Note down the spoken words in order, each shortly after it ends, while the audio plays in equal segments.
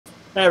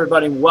Hey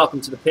everybody, welcome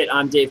to the pit.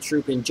 I'm Dave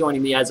Throop, and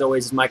joining me as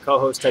always is my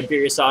co-host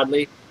Tiberius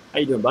Audley. How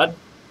you doing, bud?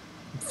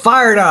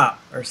 Fired up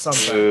or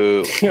something.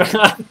 Ooh.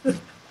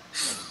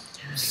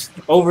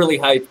 Overly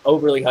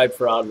hyped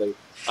for Audley.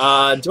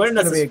 Joining It's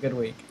us, gonna be a good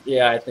week.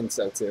 yeah, I think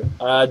so too.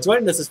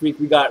 Joining us this week,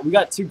 we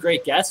got two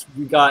great guests.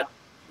 We got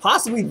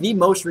possibly the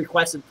most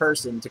requested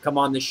person to come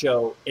on the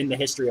show in the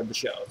history of the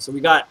show. So we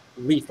got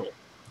Lethul.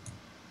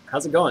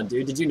 How's it going,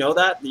 dude? Did you know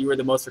that you were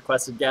the most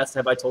requested guest?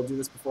 Have I told you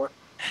this before?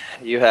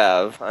 You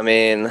have. I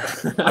mean,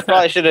 I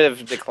probably should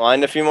have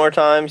declined a few more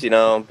times,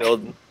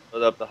 build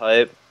up the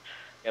hype.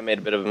 I made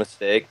a bit of a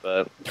mistake,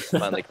 but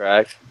finally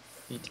cracked.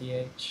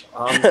 BTH.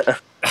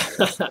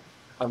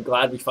 I'm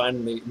glad we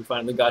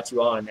finally got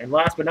you on. And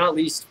last but not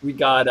least, we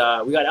got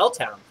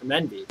L-Town from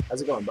Envy.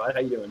 How's it going, bud?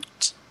 How you doing?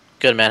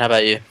 Good, man. How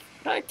about you?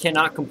 I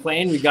cannot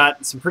complain. We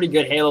got some pretty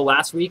good Halo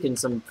last week and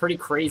some pretty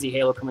crazy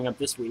Halo coming up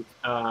this week.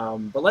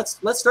 But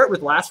let's start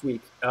with last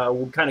week.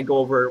 We'll kind of go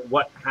over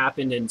what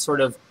happened and sort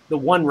of the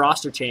one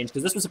roster change,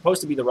 because this was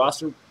supposed to be the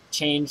roster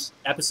change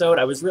episode.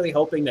 I was really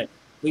hoping that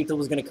Lethul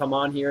was going to come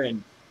on here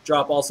and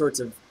drop all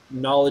sorts of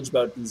knowledge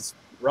about these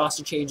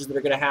roster changes that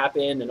are going to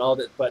happen and all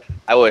that. But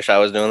I wish I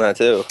was doing that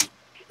too.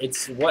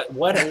 it's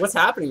what's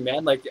happening,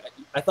 man. Like,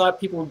 I thought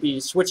people would be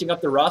switching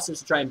up their rosters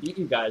to try and beat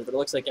you guys, but it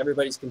looks like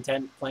everybody's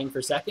content playing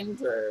for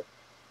second. Or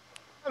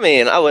I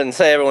mean, I wouldn't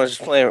say everyone's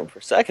just playing for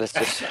second. It's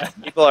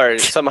just people are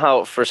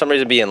somehow, for some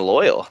reason, being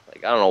loyal.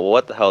 Like, I don't know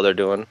what the hell they're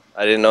doing.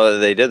 I didn't know that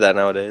they did that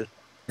nowadays.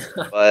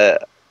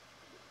 But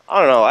I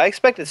don't know. I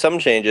expected some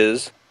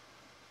changes,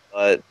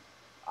 but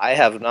I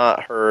have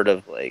not heard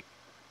of like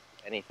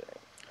anything.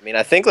 I mean,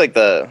 I think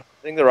the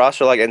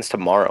roster ends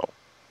tomorrow,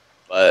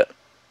 but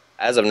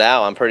as of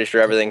now, I'm pretty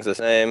sure everything's the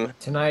same.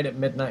 Tonight at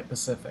midnight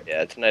Pacific.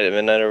 Yeah, tonight at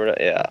midnight or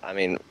whatever. Yeah, I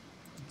mean,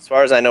 as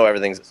far as I know,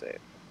 everything's the same.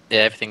 Yeah,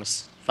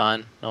 everything's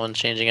fine. No one's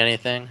changing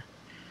anything.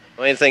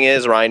 The only thing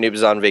is, Ryan Noob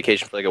is on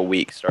vacation for like a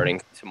week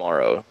starting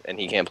tomorrow, and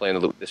he can't play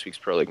in this week's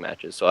Pro League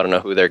matches. So I don't know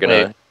who they're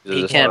gonna.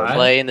 He can't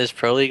play in this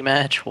Pro League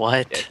match.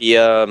 What?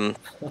 Yeah,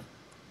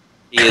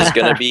 he is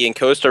gonna be in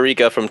Costa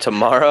Rica from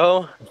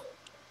tomorrow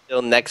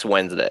till next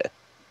Wednesday.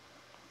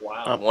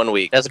 wow, 1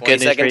 week. That's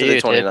good news for 22nd to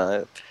you, the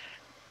 29th.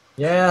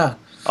 Yeah.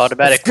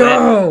 Automatic Let's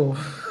go. win.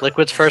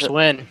 Liquid's first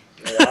win.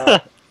 yeah.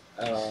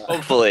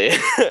 Hopefully,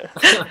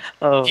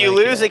 Oh if you my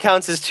lose, God. it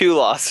counts as 2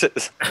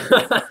 losses.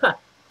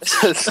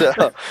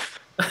 So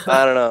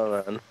I don't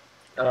know, man.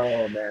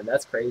 Oh man,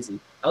 that's crazy.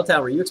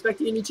 L-Town, were you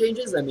expecting any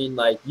changes? I mean,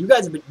 like, you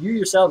guys have been, you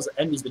yourselves,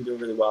 Envy's been doing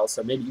really well,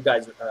 so maybe you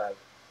guys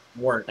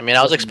weren't. I mean,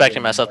 I was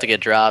expecting myself to get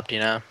dropped, you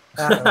know?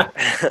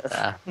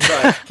 Uh-oh.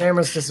 But,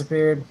 Camera's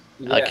disappeared.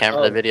 yeah,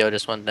 The video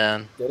just went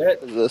down. did it?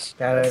 What is this?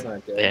 Got That's it.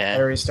 not good. Yeah.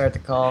 Gotta restart the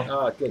call.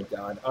 Oh, good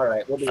God. All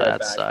right, we'll be right That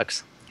back.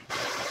 sucks.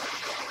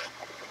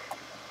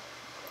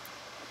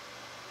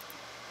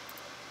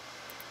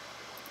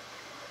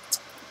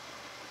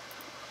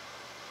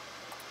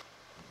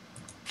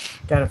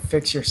 Gotta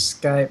fix your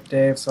Skype,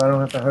 Dave, so I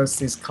don't have to host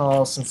these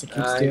calls since it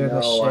keeps doing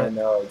this shit. I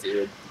know,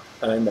 dude.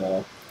 I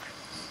know.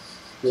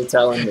 You're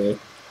telling me.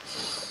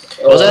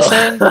 What was that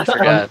saying? I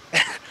forgot.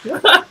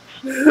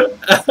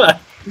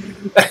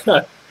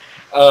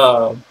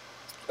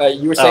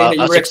 You were saying that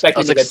you I were was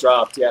expecting to get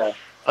dropped, yeah.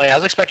 Oh yeah, I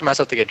was expecting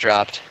myself to get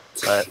dropped,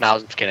 but no, I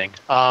was just kidding.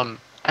 I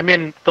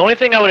mean, the only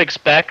thing I would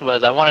expect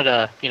was I wanted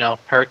a,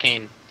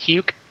 Hurricane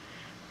Hook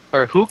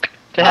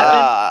to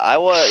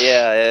happen.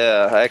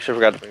 Yeah. I actually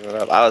forgot to bring that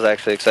up. I was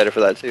actually excited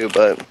for that too,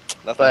 but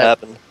nothing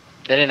happened.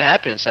 That didn't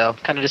happen, so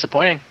kind of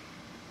disappointing.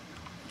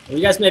 Were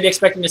you guys maybe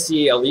expecting to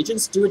see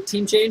Allegiance do a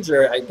team change,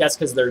 or I guess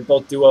because they're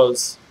both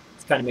duos,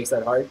 it kind of makes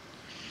that hard?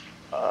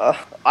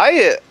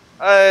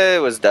 I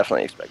was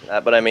definitely expecting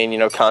that, but I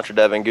mean, Contra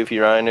Devin, Goofy,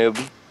 Ryan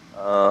Noob.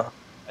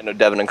 I know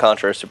Devin and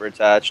Contra are super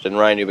attached, and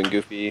Ryan Noob and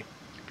Goofy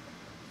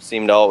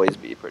seem to always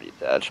be pretty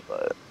attached,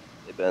 but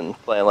they've been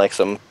playing like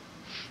some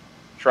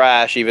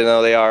trash, even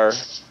though they are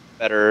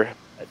better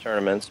at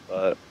tournaments,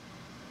 but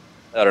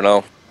I don't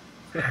know.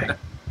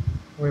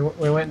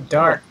 We went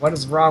dark. What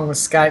is wrong with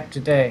Skype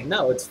today?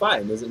 No, it's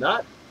fine, is it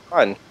not?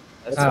 Fine.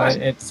 That's Oh, fine.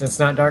 it's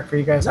not dark for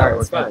you guys? No, Alright,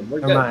 it's we're fine. We're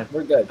Never good. mind.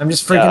 We're good. I'm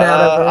just freaking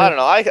out over I don't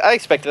know. I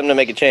expect them to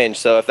make a change,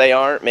 so if they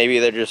aren't, maybe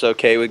they're just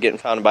okay with getting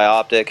founded by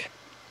Optic.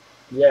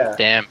 Yeah.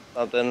 Damn.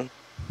 Something.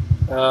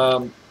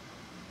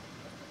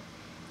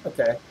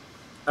 Okay.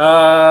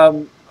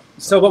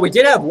 So, but we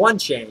did have one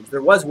change.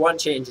 There was one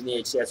change in the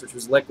HCS, which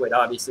was Liquid,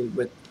 obviously,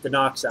 with the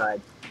knock side.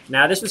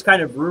 Now, this was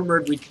kind of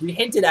rumored. We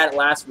hinted at it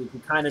last week. We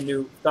kind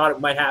of thought it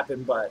might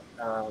happen, but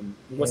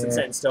it wasn't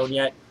set in stone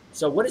yet.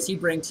 So what does he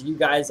bring to you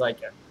guys? Like,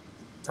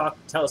 tell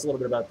us a little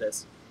bit about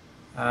this.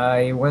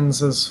 He wins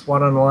his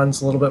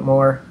one-on-ones a little bit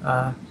more.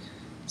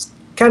 He's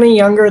kind of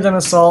younger than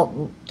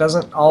Assault.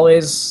 Doesn't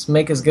always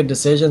make as good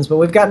decisions, but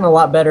we've gotten a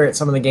lot better at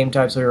some of the game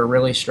types we were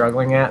really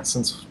struggling at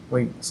since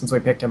we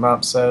picked him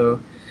up. So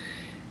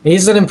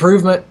he's an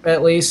improvement,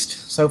 at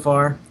least so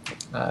far.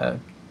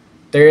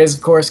 There is,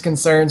 of course,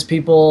 concerns.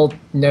 People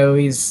know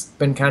he's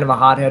been kind of a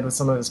hothead with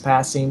some of his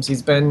past teams.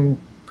 He's been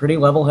pretty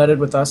level-headed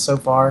with us so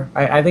far.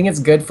 I think it's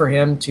good for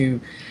him to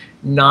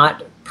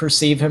not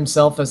perceive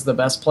himself as the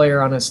best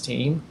player on his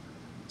team.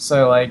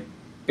 So like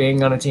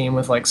being on a team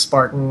with like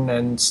Spartan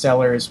and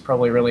Stellar is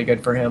probably really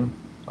good for him,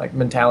 like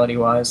mentality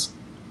wise.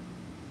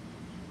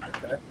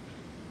 Okay.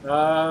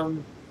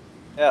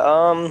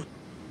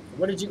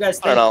 What did you guys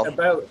think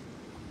about?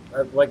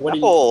 Like, what do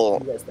you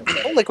guys think?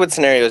 The whole Liquid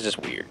scenario is just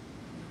weird.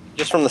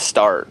 Just from the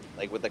start,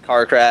 like with the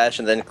car crash,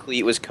 and then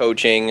Cleat was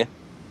coaching,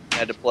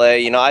 had to play.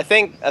 You know, I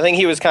think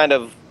he was kind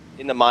of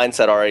in the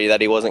mindset already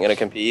that he wasn't going to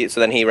compete. So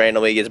then he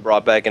randomly gets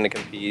brought back in to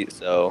compete.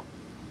 So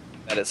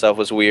that itself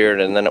was weird,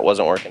 and then it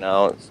wasn't working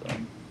out. So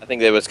I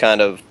think it was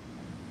kind of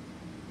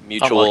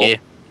mutual. Unlucky.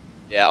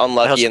 Yeah,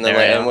 unlucky. And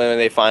then when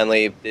they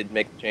finally did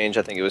make the change,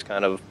 I think it was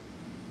kind of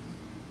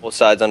both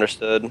sides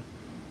understood.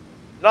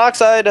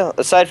 Oxide,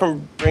 aside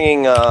from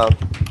bringing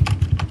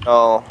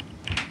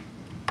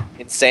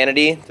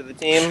insanity to the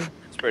team,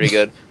 it's pretty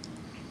good.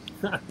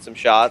 Some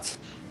shots.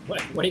 What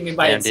do you mean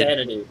by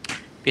insanity?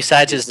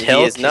 Besides his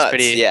tilt, he's nuts.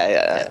 Pretty...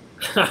 Yeah.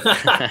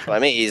 I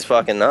mean, he's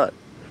fucking nuts.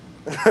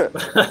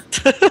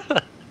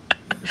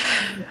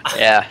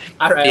 Yeah,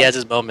 right. He has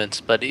his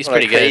moments, but he's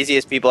pretty good. One of the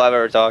craziest people I've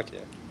ever talked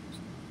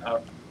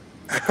to.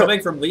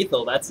 Coming from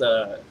Lethul, that's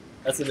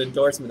an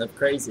endorsement of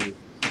crazy.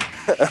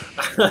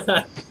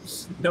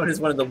 Known as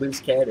one of the loose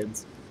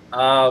cannons.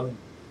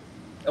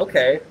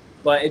 Okay,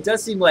 but it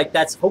does seem like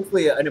that's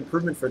hopefully an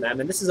improvement for them,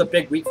 and this is a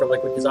big week for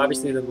Liquid because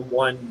obviously they're the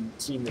one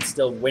team that's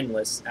still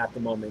winless at the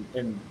moment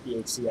in the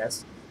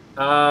HCS.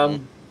 Now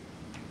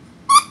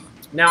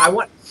I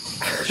want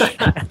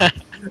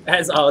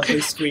as all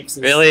these squeaks.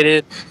 Really,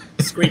 dude?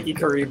 Squeaky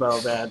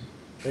Karibo, man.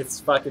 It's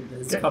fucking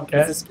it's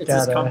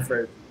his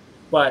comfort.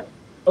 But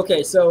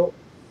okay, so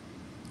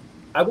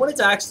I wanted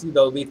to ask you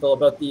though, Lethul,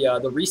 about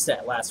the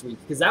reset last week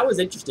because that was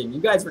interesting. You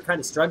guys were kind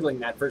of struggling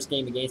that first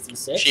game against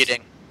E6.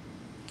 Cheating.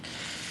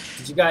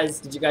 Did you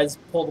guys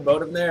pull the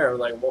boat in there, or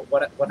like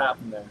what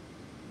happened there?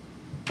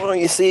 Well,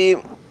 you see,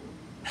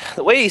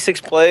 the way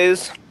E6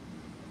 plays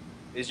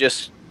is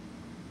just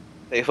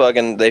they fly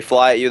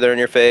at you, they're in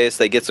your face,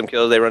 they get some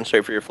kills, they run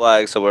straight for your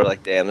flag. So we're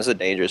like, damn, this is a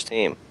dangerous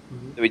team.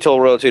 Mm-hmm. So we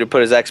told Royal 2 to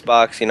put his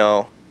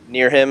Xbox,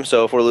 near him.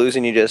 So if we're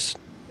losing, you just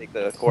take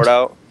the cord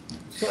out.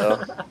 So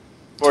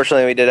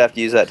fortunately, we did have to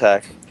use that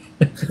tack.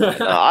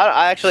 No,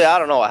 I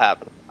don't know what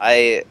happened.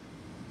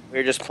 We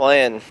were just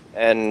playing,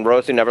 and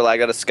Rotu never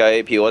lagged out of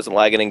Skype. He wasn't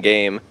lagging in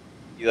game.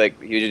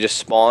 He just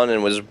spawned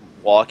and was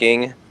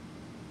walking,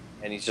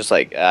 and he's just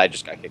like, I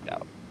just got kicked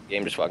out. The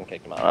game just fucking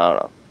kicked him out. I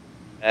don't know.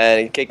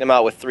 And he kicked him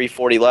out with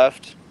 3:40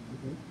 left.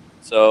 Mm-hmm.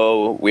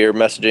 So we were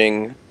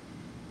messaging.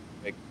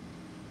 Like,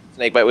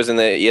 Snakebite was in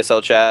the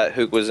ESL chat.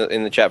 Hook was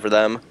in the chat for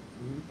them.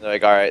 Mm-hmm. They're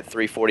like, all right,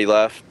 3:40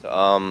 left.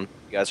 You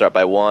guys are up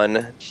by 1.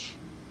 If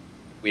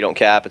we don't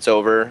cap, it's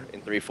over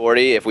in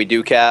 3:40. If we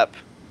do cap,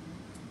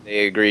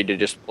 they agreed to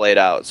just play it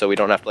out, so we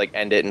don't have to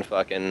end it and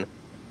fucking,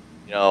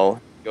 go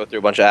through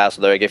a bunch of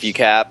hassle. They're like, if you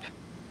cap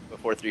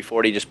before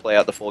 3:40, just play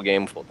out the full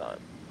game full time.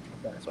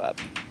 Okay. That's what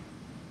happened.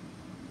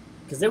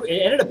 Because it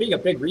ended up being a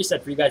big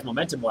reset for you guys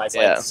momentum-wise.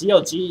 Yeah.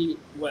 CLG,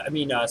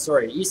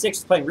 E6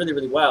 was playing really,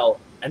 really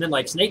well, and then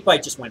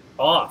Snakebite just went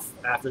off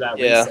after that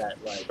reset.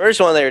 First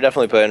one, they were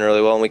definitely playing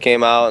really well, and we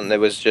came out, and it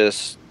was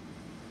just.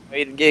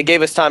 It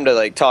gave us time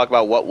to talk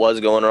about what was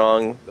going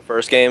wrong the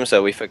first game,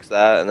 so we fixed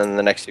that, and then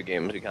the next 2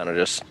 games we kind of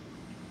just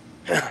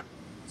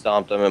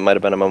stomped them. It might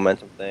have been a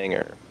momentum thing,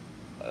 or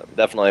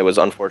definitely it was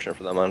unfortunate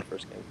for them on the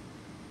first game.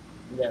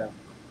 Yeah.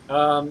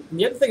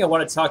 The other thing I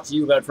want to talk to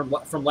you about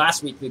from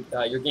last week,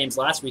 your games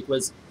last week,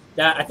 was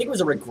that I think it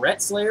was a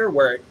regret slayer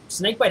where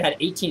Snakebite had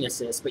 18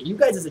 assists, but you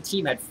guys as a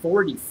team had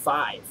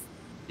 45.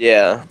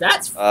 Yeah.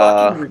 That's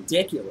fucking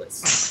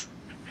ridiculous.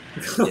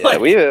 Yeah,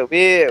 we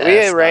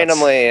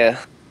randomly.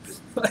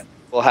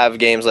 We'll have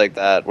games like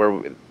that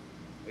where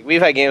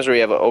we've had games where we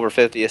have over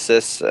 50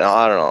 assists.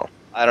 I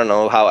don't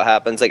know how it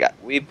happens.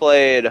 We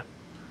played, I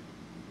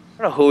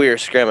don't know who we were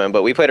scrimming,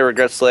 but we played a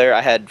regret slayer.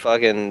 I had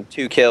fucking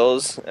 2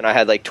 kills and I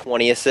had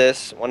 20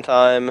 assists one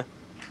time.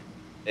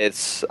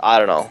 I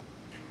don't know.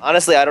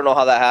 Honestly, I don't know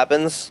how that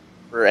happens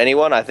for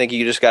anyone. I think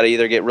you just got to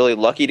either get really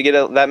lucky to get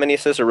that many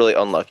assists or really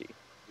unlucky.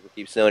 People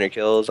keep stealing your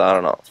kills. I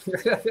don't know.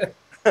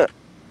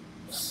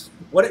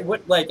 What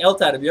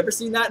Eltad, have you ever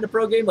seen that in a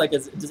pro game?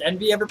 Does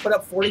Envy ever put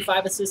up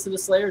 45 assists in a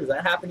Slayer? Does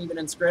that happen even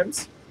in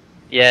scrims?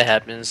 Yeah, it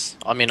happens.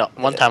 I mean,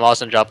 one time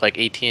Austin dropped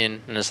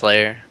 18 in a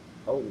Slayer.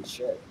 Holy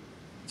shit.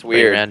 It's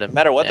weird. No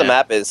matter what the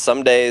map is,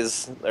 some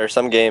days or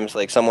some games,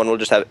 someone will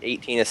just have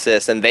 18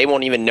 assists and they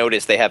won't even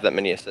notice they have that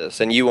many assists,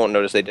 and you won't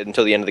notice they did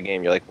until the end of the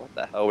game. You're like, what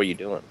the hell were you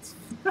doing?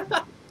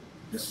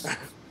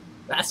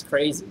 That's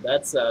crazy.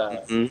 That's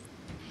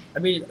I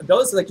mean,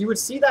 those you would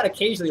see that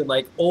occasionally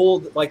in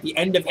old the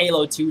end of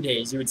Halo 2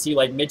 days. You would see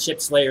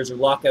midship slayers or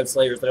lockout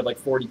slayers that have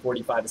 40,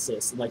 45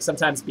 assists, and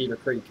sometimes Beaver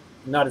Creek,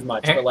 not as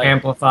much, but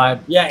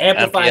Amplified. Yeah,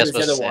 Amplified is the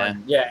other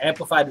one. Yeah,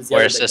 Amplified is the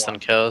other. Or assist on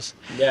kills.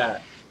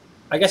 Yeah,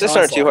 I guess assists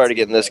aren't too hard to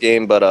get in this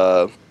game,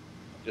 but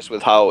just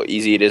with how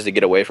easy it is to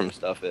get away from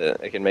stuff,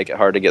 it can make it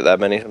hard to get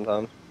that many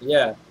sometimes.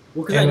 Yeah.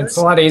 Well, and it's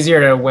a lot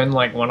easier to win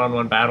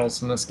one-on-one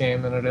battles in this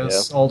game than it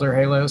is older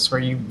Halos,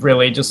 where you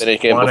really just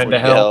wanted to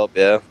help.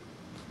 Yeah.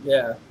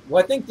 Yeah.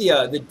 Well, I think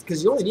the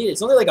because you only need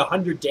it's only like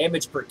 100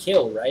 damage per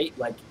kill, right?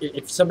 Like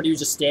if somebody was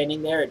just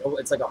standing there,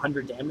 it's like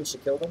 100 damage to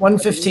kill them.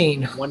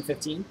 115.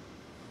 115.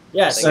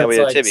 Yeah, I think so we it's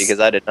did like Tibby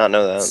because I did not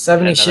know that.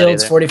 70 I didn't know that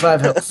shields, either.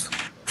 45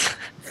 health.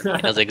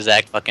 That's the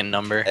exact fucking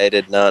number. I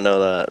did not know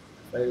that.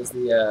 there's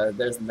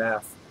the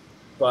math,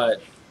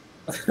 but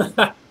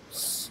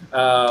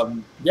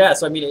yeah.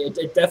 So I mean,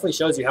 it definitely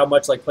shows you how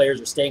much like players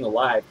are staying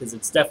alive because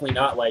it's definitely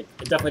not like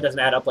it definitely doesn't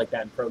add up like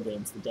that in pro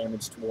games. The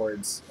damage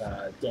towards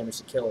damage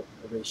to kill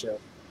ratio.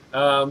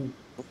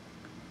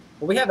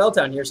 Well, we have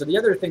L-Town here. So the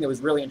other thing that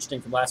was really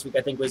interesting from last week,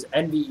 I think, was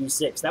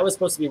NVE6. That was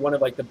supposed to be one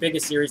of like the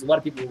biggest series. A lot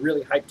of people were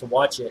really hyped to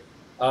watch it.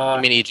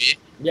 I mean EG.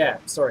 Yeah,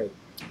 sorry,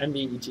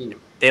 NVEG.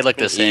 They look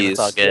the same. It's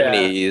all good.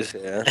 Yeah. E's,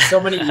 yeah. So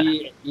many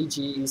EG,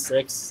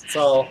 E6. It's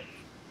all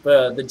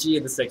the G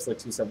and the 6 look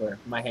too similar.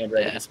 My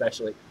handwriting,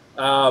 especially.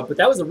 But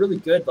that was a really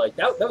good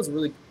that was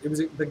really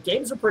the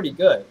games were pretty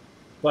good,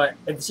 but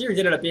the series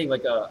ended up being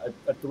like a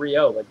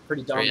 3-0, like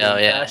pretty dominant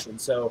fashion.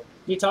 So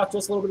can you talk to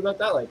us a little bit about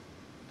that? Like,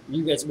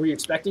 were you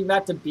expecting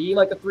that to be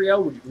like a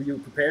 3-0? Were you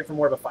prepared for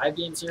more of a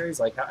 5-game series?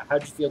 Like, how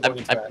did you feel going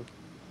into that?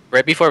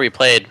 Right before we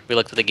played, we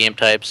looked at the game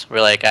types.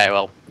 We're like, all right,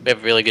 well, we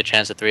have a really good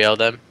chance to 3-0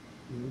 them.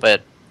 Mm-hmm.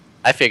 But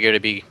I figured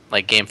it'd be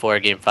like game 4 or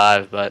game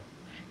 5. But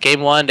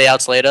game 1, they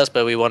outslayed us,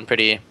 but we won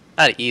pretty,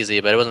 not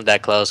easy, but it wasn't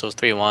that close. It was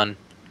 3-1. Mm-hmm.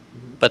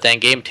 But then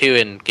game 2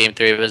 and game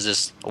 3, it was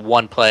just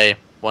one play,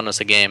 won us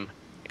a game.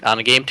 On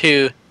game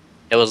 2,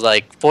 it was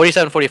like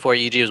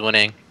 47-44 EG was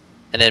winning.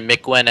 And then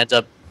Mick Gwynn ends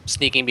up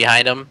sneaking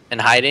behind him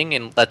and hiding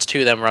and lets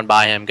 2 of them run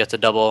by him, gets a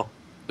double.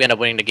 We end up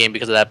winning the game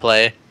because of that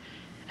play.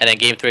 And then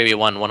game 3 we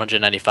won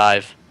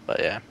 195. But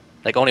yeah,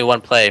 like only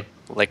one play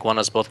like won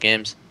us both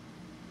games.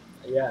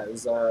 Yeah, it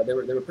was they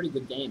were pretty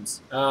good games.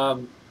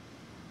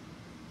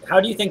 How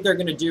do you think they're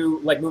going to do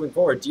like moving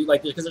forward? Do you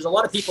like because there's a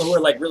lot of people who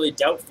are like really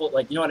doubtful,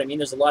 like you know what I mean?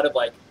 There's a lot of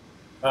like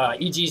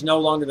EG's no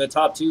longer in the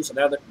top 2, so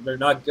now they're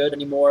not good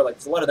anymore. Like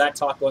there's a lot of that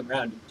talk going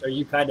around. Are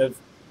you kind of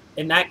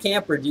in that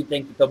camp, or do you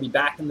think that they'll be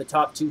back in the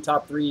top 2,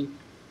 top 3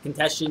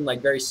 contention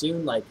like very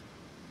soon? Like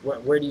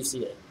where do you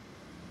see it?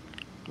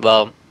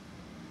 Well,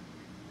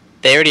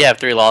 they already have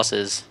 3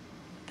 losses.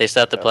 They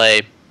still have to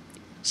play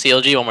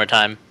CLG one more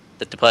time.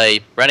 They have to play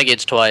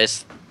Renegades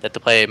twice. They have to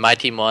play my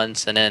team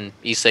once, and then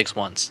E6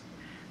 once.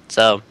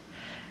 So,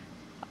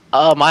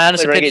 my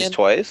honest opinion. Renegades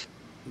twice.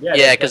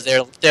 Yeah, because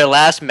their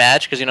last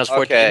match, because it's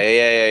 14.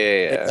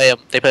 Okay, yeah.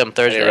 They play them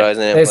Thursday.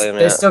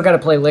 They still got to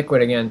play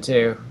Liquid again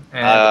too.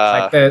 And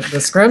like the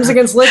scrims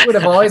against Liquid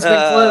have always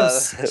been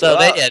close. So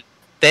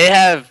they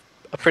have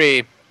a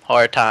pretty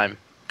hard time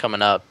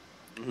coming up,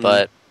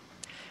 but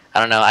I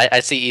don't know. I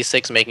see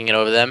E6 making it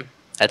over them.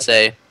 I'd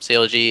say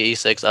CLG,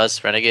 E6,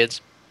 us,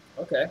 Renegades.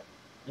 Okay,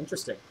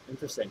 interesting.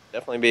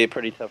 Definitely be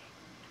pretty tough.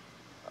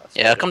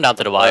 Yeah, it'll come down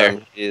to the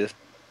wire.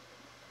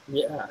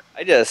 Yeah.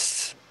 I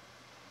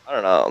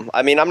don't know.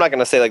 I mean, I'm not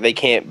gonna say like they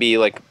can't be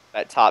like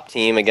that top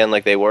team again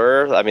like they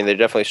were. I mean, they're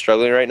definitely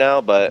struggling right now,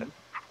 but it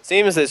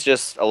seems it's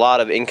just a lot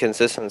of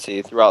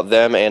inconsistency throughout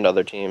them and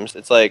other teams.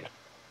 It's like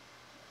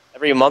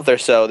every month or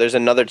so, there's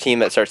another team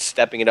that starts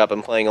stepping it up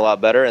and playing a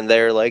lot better, and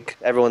they're like,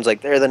 everyone's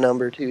like, they're the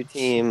number 2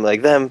 team.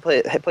 Like them,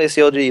 play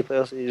CLG, play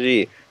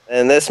CLG.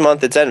 And this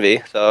month it's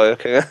Envy. So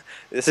okay,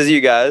 this is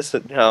you guys.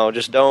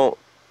 Just don't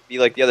be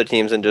like the other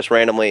teams and just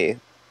randomly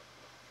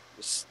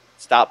just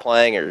stop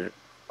playing, or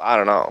I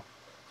don't know.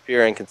 It's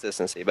pure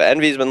inconsistency. But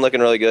Envy's been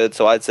looking really good,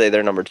 so I'd say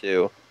they're number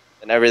 2,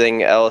 and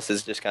everything else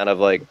is just kind of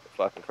like a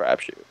fucking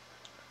crapshoot.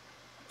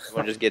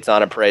 Everyone just gets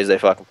on and prays they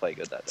fucking play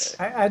good that day.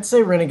 I'd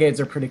say Renegades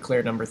are pretty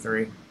clear number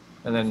 3,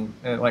 and then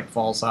it like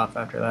falls off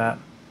after that.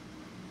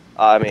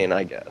 I mean,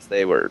 I guess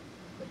they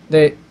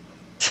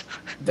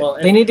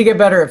need to get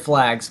better at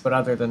flags, but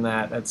other than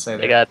that, I'd say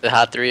they got the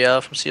hot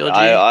 3-0 from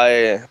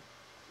CLG.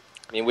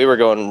 I mean, we were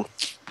going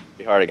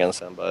pretty hard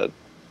against them, but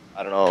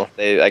I don't know.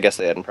 I guess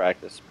they hadn't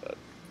practiced, but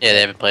yeah,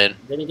 they haven't played.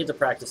 They didn't get to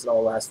practice at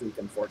all last week,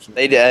 unfortunately.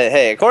 They did.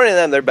 Hey, according to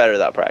them, they're better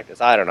without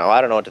practice. I don't know.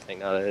 I don't know what to think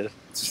nowadays.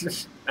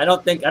 I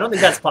don't think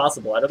that's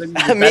possible. I don't think.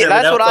 I mean,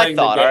 that's what I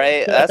thought. All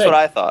right, that's what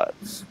I thought.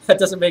 That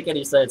doesn't make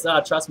any sense.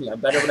 Trust me, I'm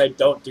better when I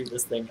don't do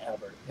this thing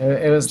ever.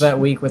 It was that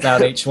week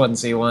without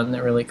H1Z1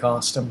 that really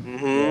cost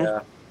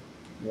him.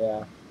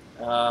 Yeah.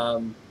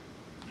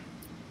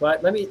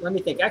 But let me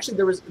think. Actually,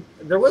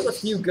 there was a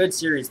few good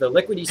series. The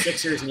Liquid E6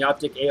 series and the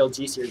Optic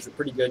ALG series were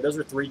pretty good. Those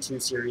were 3-2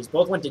 series.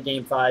 Both went to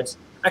Game 5s.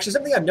 Actually,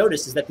 something I've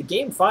noticed is that the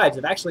Game 5s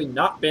have actually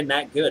not been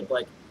that good.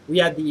 Like, we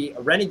had the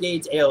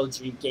Renegades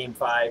ALG Game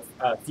 5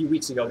 a few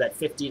weeks ago, that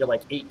 50 to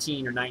like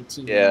 18 or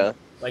 19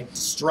 like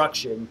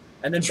destruction.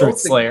 And then Truth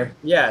Slayer.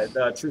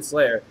 The Truth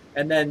Slayer.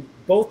 And then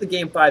both the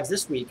Game 5s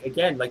this week,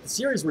 again, like the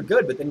series were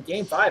good, but then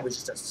Game 5 was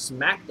just a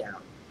smackdown.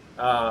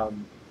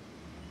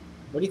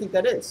 What do you think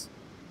that is?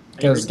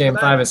 Because Game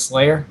 5 is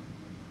Slayer?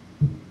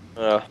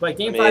 But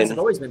Game 5s have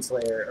always been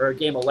Slayer, or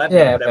Game 11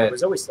 or whatever. It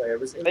was always Slayer.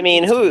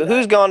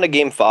 Who's gone to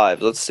Game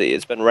 5? Let's see.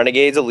 It's been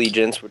Renegades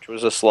Allegiance, which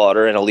was a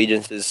slaughter, and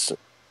Allegiance is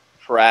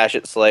trash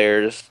at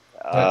Slayers.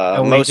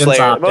 Most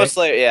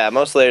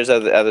Slayers,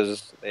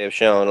 as they have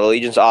shown.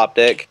 Allegiance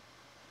Optic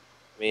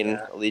mean,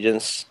 Yeah.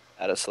 Allegiance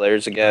out of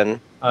Slayers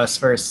again. Us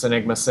versus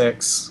Enigma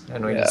 6,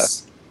 and we Yeah.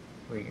 just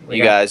we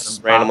You got guys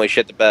them randomly popped.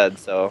 shit the bed,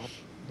 so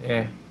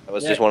Yeah. that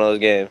was Yeah. just one of those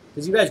games.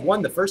 Because you guys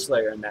won the first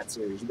Slayer in that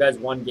series. You guys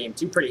won game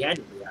 2 pretty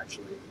handily,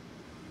 actually.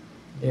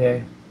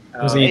 Yeah.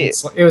 It was,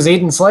 Um, it was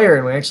Eden Slayer,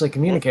 and we actually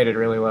communicated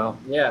really well.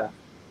 yeah.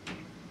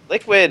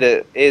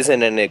 Liquid is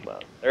an enigma.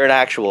 They're an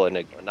actual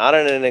enigma, not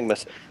an enigma.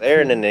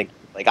 They're an enigma.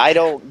 Like, I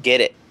don't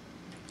get it.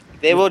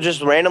 They will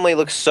just randomly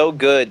look so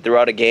good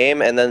throughout a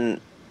game, and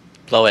then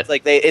Blow it.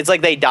 it's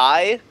like they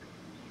die,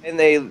 and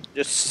they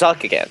just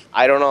suck again.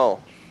 I don't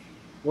know.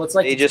 Well, it's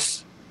like They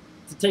just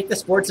to take the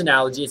sports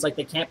analogy, it's like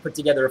they can't put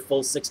together a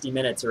full 60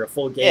 minutes or a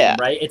full game, Yeah.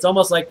 right? It's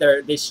almost like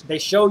they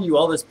show you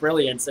all this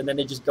brilliance, and then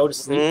they just go to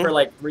sleep Mhm. for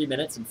like 3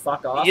 minutes and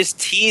fuck off. they just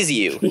tease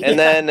you, and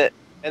Yeah.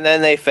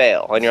 then they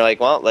fail, and you're like,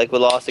 well,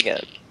 Liquid lost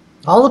again.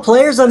 All the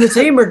players on the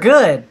team are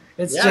good.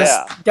 It's Yeah.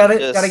 just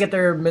gotta get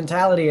their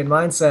mentality and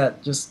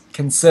mindset just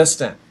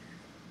consistent.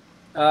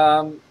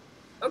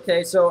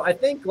 Okay, so I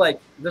think like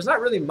there's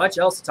not really much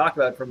else to talk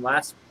about from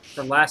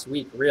last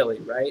week, really,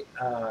 right?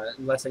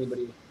 Unless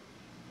anybody,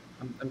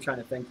 I'm trying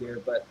to think here,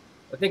 but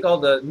I think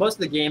most of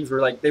the games were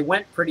like they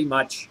went pretty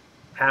much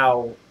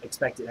how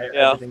expected.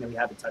 Everything that we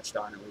haven't touched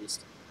on at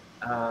least.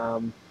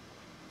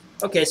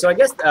 Okay, so I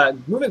guess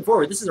moving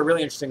forward, this is a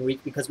really interesting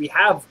week because we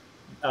have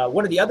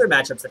one of the other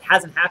matchups that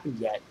hasn't happened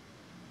yet,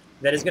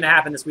 that is going to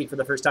happen this week for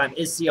the first time,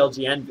 is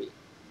CLG Envy,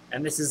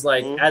 and this is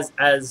like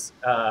as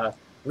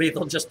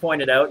Lethul just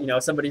pointed out,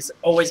 somebody's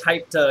always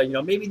hyped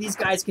to, maybe these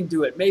guys can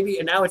do it, maybe,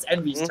 and now it's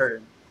Envy's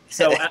turn.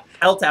 So,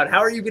 Eltown, how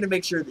are you going to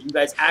make sure that you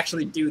guys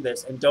actually do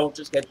this and don't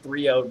just get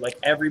 3-0'd like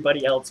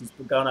everybody else who's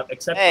gone up,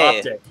 except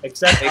Optic?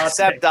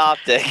 Except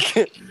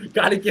Optic.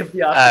 Got to give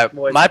the Optic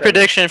boys My credit.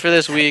 prediction for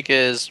this week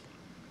is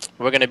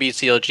we're going to beat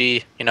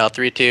CLG,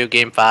 3-2,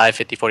 game 5,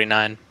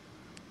 50-49.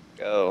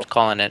 Go.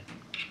 Calling it.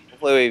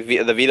 Hopefully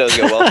the vetoes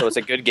go well, so it's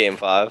a good game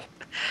 5.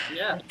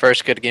 Yeah.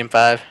 First good game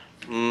 5.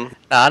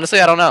 Honestly,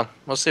 I don't know.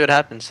 We'll see what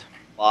happens.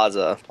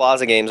 Plaza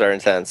games are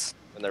intense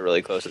when they're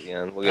really close at the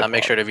end. I'll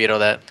make sure to veto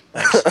that.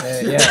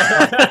 Thanks.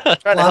 Yeah.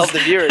 Trying to help the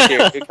viewers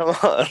here. Dude, come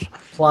on.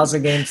 Plaza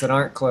games that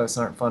aren't close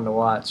aren't fun to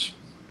watch.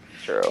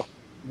 True.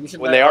 You should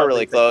When let they are Optic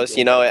really pick the close,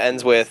 game. it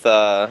ends with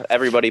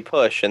everybody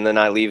push, and then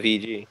I leave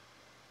VG.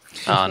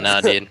 Oh,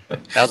 no, dude.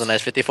 That was a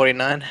nice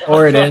 50-49.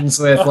 Or it ends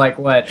with,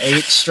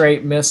 8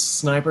 straight missed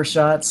sniper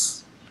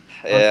shots?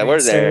 Yeah,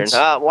 where's Aaron? stage.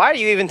 Why are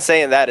you even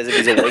saying that as if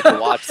he's awake to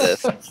watch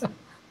this?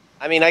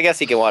 I mean, I guess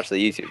he can watch the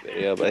YouTube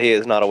video, but he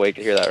is not awake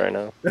to hear that right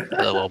now.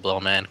 The low blow,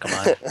 man. Come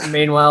on.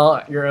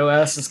 Meanwhile, your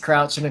OS is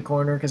crouched in a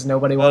corner because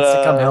nobody wants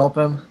to come help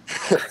him.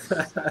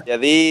 Yeah,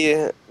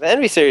 the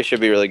Envy series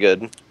should be really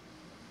good.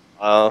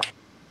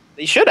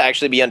 They should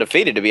actually be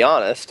undefeated, to be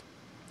honest.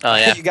 Oh,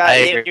 yeah. You I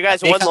agree.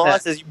 guys I think one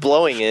loss is you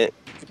blowing it.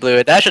 Blew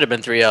it. That should have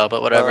been 3-0,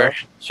 but whatever.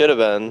 Should have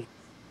been.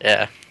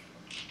 Yeah.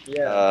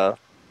 Yeah.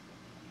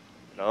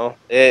 That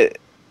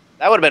would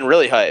have been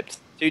really hyped.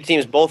 Two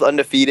teams both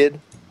undefeated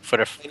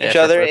For each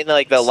other in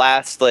the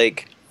last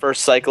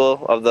first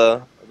cycle of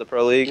the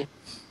pro league.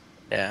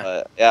 Yeah.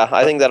 But yeah,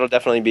 I think that'll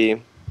definitely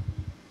be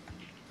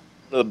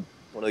one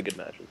of the good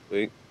matches this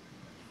week.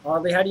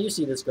 Audley, how do you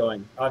see this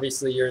going?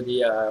 Obviously, you're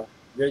the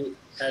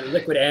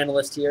Liquid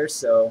analyst here,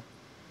 so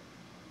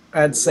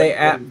I'd say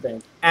what do you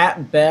think?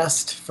 at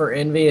best for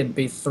Envy, it'd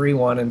be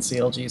 3-1 in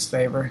CLG's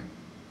favor.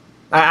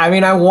 I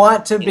mean, I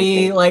want to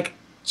be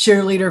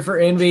cheerleader for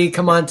Envy.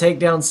 Come on, take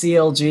down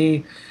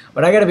CLG.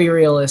 But I got to be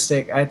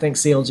realistic. I think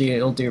CLG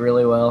will do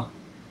really well.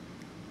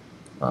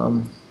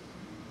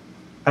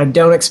 I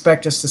don't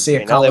expect us to see a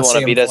Now they Coliseum want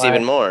to beat us flag.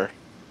 even more.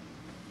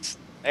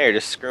 Hey, you're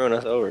just screwing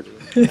us over, dude.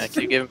 Thank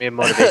you. Giving me a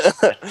motivation.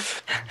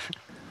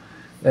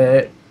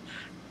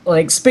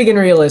 Speaking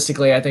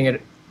realistically, I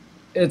think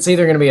it's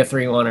either going to be a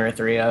 3-1 or a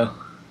 3-0.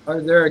 Are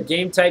there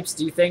game types,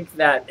 do you think,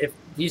 that if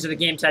these are the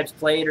game types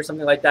played or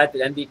something like that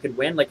Envy could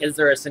win? Is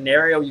there a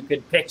scenario you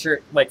could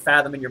picture,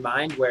 fathom in your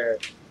mind where,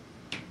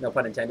 no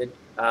pun intended,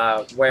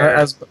 where...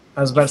 I was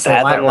about to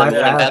say, why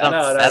Fathom.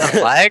 No. That's a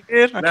flag,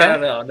 dude? Okay.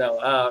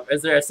 No.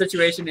 Is there a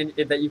situation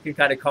that you can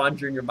kind of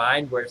conjure in your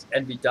mind where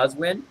Envy does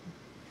win?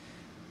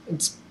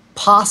 It's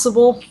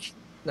possible.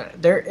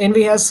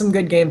 Envy has some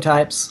good game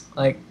types.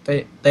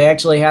 They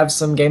actually have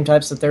some game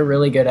types that they're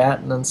really good at,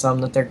 and then some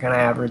that they're kind of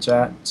average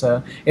at.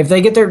 So if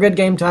they get their good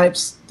game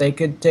types, they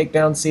could take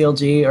down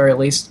CLG or at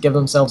least give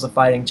themselves a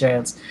fighting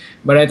chance.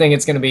 But I think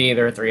it's going to be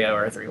either a 3-0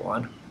 or a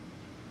 3-1.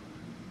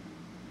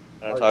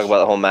 I don't talk about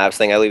the whole maps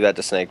thing. I leave that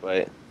to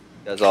Snakebite.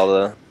 He does all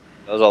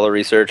the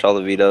research, all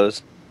the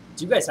vetoes.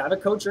 Do you guys have a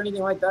coach or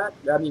anything like that?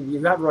 I mean,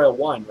 you have Royal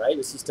 1, right?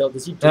 Does he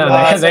do No,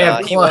 that? they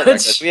have he was like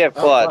Clutch. this. We have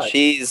Oh, Clutch. Clutch.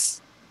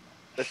 He's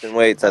lifting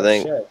weights, I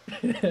think. Shit.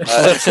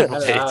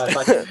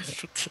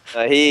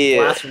 He.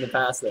 Blast from the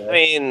past there. I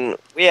mean,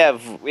 we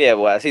have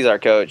Wes. He's our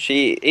coach.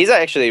 He's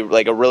actually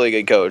a really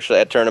good coach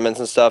at tournaments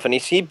and stuff, and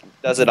he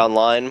does it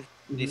online.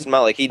 Decent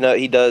amount.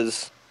 He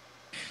does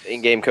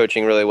in-game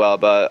coaching really well,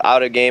 but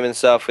out of game and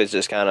stuff is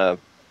just kind of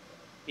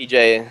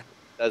PJ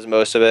does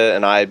most of it,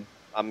 and I'm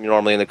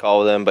normally in the call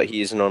with him, but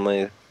he's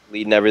normally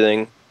leading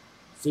everything.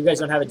 So you guys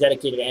don't have a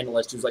dedicated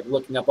analyst who's like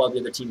looking up all the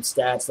other team's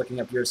stats, looking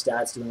up your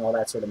stats, doing all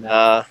that sort of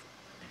math.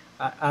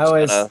 I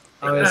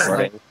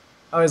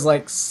always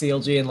like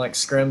CLG and like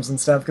scrims and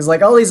stuff because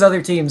like all these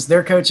other teams,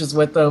 their coaches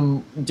with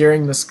them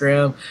during the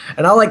scrim,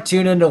 and I'll like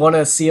tune into one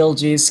of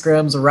CLG's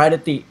scrims right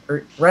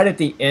at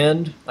the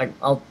end. Like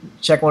I'll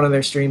check one of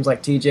their streams,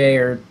 like TJ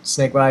or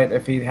Snakebite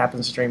if he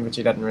happens to stream, which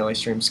he doesn't really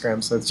stream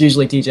scrim, so it's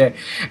usually TJ.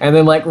 And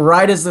then like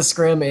right as the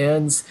scrim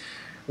ends,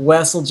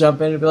 Wes will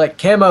jump in and be like,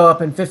 "Camo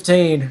up in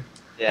 15,"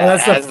 Yeah, and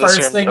that's the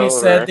first thing he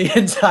said the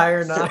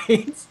entire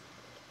night.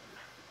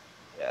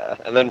 Yeah,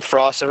 and then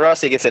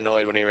Frosty gets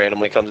annoyed when he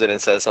randomly comes in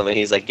and says something.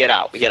 He's like, get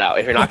out. If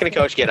you're not going to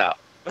coach, get out.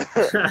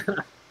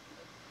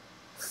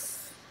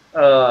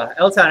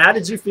 Elton, how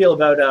did you feel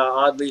about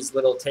Audley's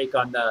little take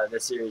on the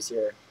series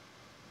here?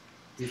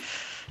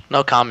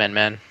 No comment,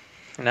 man.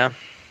 You know?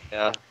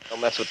 Yeah, don't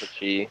mess with the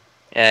chi.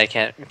 Yeah, you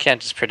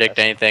can't just predict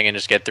anything and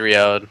just get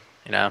 3-0'd,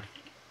 you know?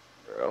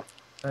 Bro.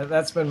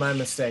 That's been my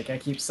mistake. I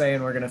keep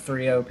saying we're going to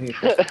 3-0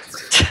 people.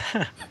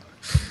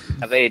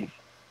 Have they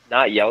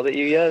not yelled at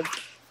you yet?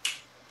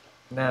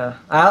 No.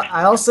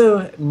 I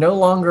also no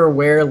longer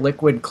wear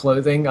liquid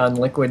clothing on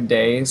liquid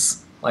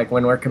days, like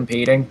when we're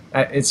competing.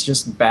 It's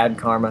just bad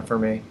karma for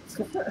me.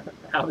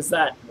 How is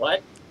that?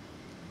 What?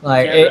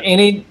 Like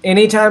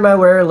anytime I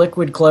wear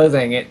liquid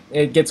clothing,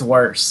 it gets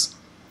worse.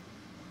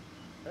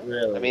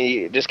 Really? I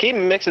mean, just keep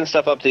mixing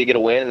stuff up till you get a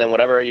win, and then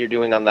whatever you're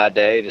doing on that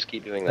day, just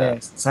keep doing that. Yeah,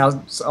 it's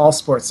how all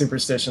sports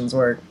superstitions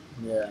work.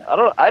 Yeah.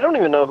 I don't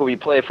even know who we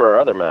play for our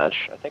other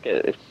match. I think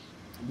it's.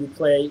 You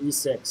play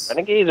E6. I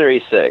think he's or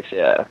E6.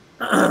 Yeah.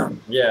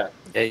 Yeah.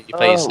 Yeah, you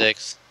play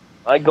 6.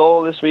 My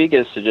goal this week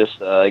is to just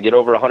get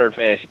over 100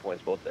 fantasy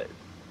points both days.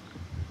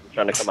 I'm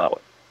trying to come out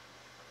with.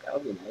 That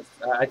would be nice.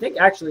 I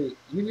think actually,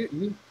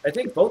 I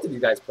think both of you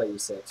guys play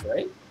E6,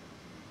 right?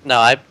 No,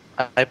 I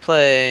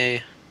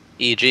play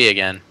EG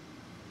again.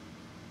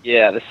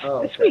 Yeah, this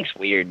okay. week's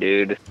weird,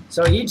 dude.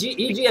 So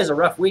EG has a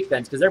rough week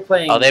then, because they're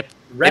playing. Oh, they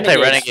play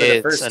Renegades for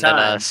the first and time.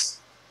 then us.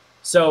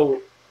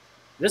 So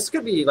this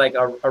could be like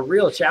a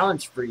real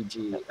challenge for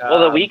EG. Well,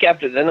 the week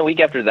after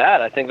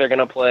that, I think they're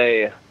gonna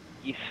play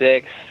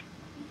E6,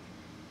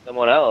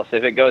 someone else.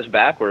 If it goes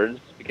backwards,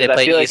 because They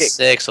play I feel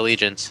E6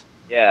 Allegiance.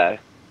 Yeah,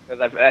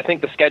 because I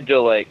think the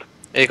schedule like.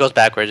 It goes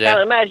backwards,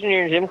 yeah. Imagine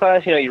you're in gym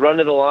class. You know, you run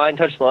to the line,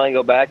 touch the line,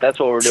 go back. That's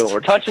what we're doing.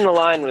 We're touching the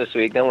line this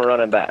week, then we're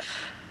running back.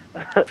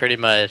 Pretty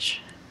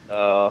much.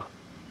 Oh.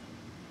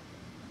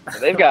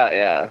 They've got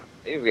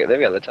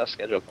the tough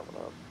schedule coming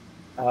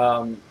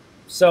up.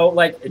 So,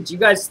 like, do you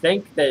guys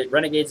think that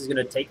Renegades is going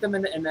to take them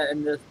in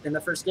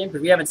the first game?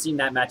 Because we haven't seen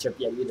that matchup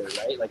yet either,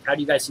 right? Like, how do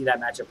you guys see that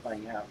matchup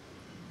playing out?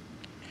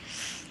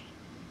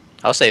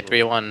 I'll say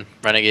 3-1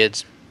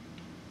 Renegades.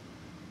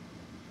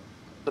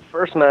 The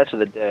first match of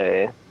the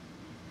day.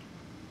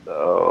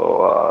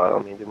 So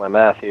let me do my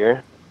math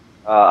here.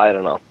 I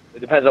don't know. It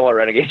depends on what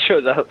Renegade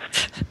shows up.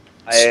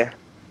 I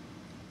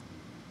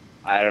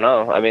don't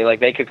know. I mean, like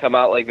they could come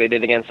out like they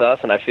did against us,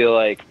 and I feel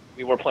like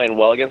we were playing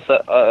well against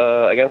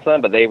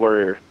them, but they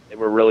were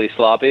really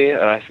sloppy,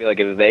 and I feel like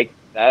if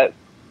that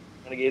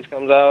Renegades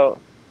comes out,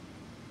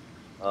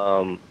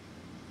 I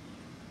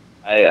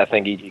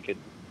think EG could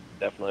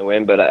definitely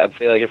win. But I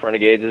feel like if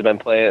Renegades has been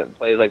plays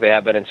like they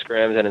have been in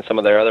scrims and in some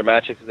of their other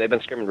matches, because they've been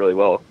scrimming really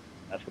well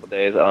the last couple of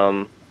days.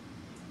 I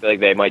feel like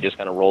they might just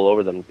kind of roll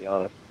over them, to be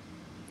honest.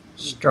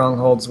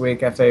 Strongholds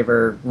week, I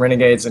favor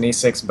Renegades and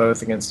E6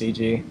 both against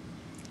EG.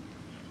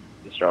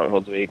 The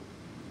Strongholds week.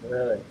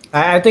 Really?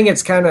 I think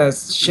it's kind of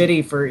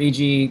shitty for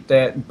EG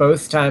that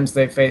both times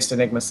they faced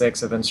Enigma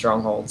 6 have been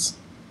Strongholds.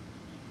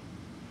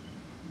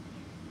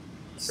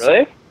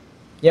 Really?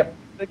 Yep.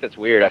 I think that's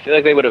weird. I feel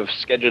like they would have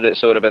scheduled it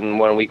so it would have been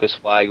 1 week was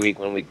Flag week,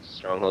 1 week was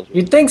Strongholds week.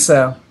 You'd think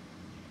so.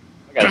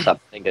 I gotta stop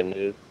thinking,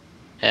 dude.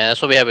 Yeah,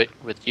 that's what we have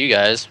with you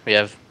guys.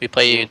 We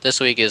play this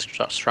week is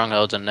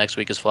Strongholds and next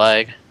week is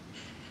Flag.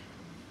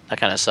 That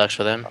kind of sucks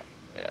for them.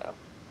 Yeah.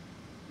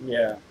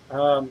 Yeah.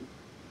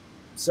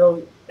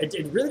 So it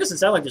really doesn't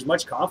sound like there's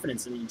much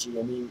confidence in EG.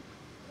 I mean,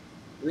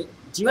 do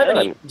you have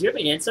any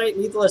insight,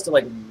 Lethul, as to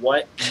like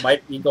what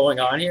might be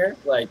going on here?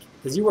 Like,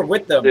 because you were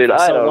with them dude, for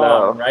I so don't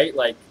long, know. right?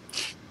 Like,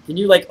 can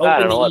you like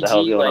open the what the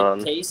hell's EG going like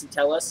on. case and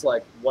tell us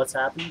like what's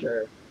happened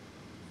or?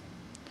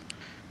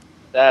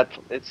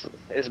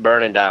 It's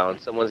burning down.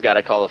 Someone's got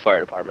to call the fire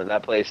department.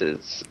 That place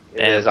is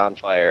on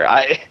fire.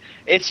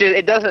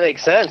 It doesn't make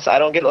sense. I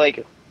don't get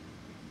like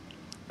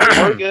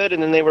they were good,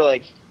 and then they were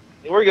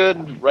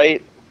good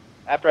right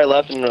after I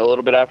left and a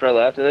little bit after I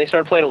left, and they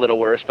started playing a little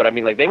worse. But I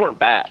mean, like they weren't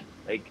bad.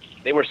 Like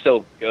they were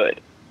still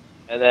good.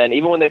 And then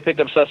even when they picked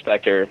up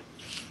Suspector,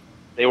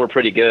 they were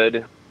pretty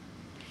good.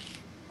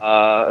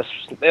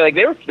 They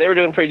were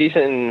doing pretty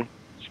decent in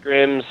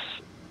scrims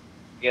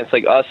against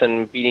like us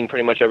and beating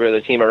pretty much every other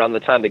team around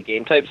the time the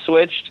game type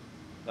switched.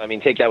 I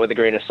mean, take that with a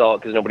grain of salt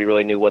because nobody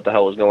really knew what the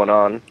hell was going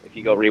on. If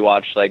you go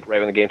rewatch like right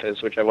when the game type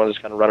switched, everyone was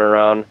kind of running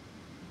around,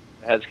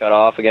 heads cut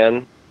off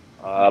again.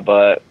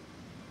 But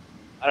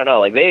I don't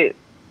know, like it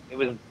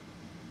was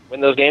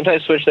when those game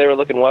types switched, they were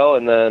looking well,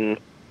 and then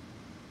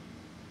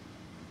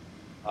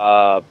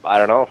I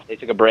don't know. They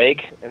took a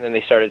break, and then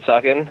they started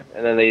sucking,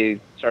 and then they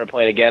started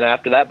playing again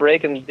after that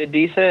break and did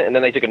decent, and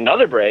then they took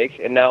another break,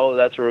 and now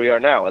that's where we are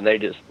now, and they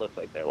just look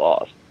like they're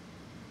lost.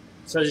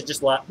 So is it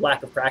just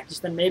lack of practice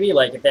then maybe?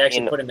 Like if they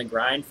actually put in the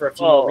grind for a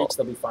few more weeks,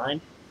 they'll be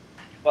fine?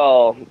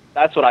 Well,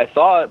 that's what I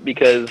thought,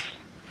 because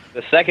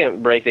the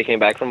second break they came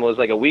back from was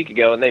like a week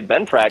ago, and they've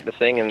been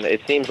practicing, and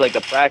it seems like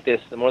the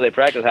more they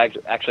practice,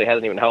 actually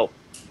hasn't even helped.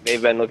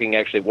 They've been looking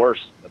actually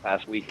worse the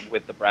past week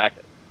with the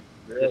practice.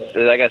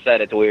 Really? Like I said,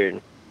 it's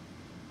weird.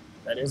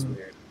 That is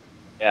weird.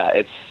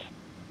 Yeah,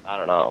 I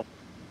don't know.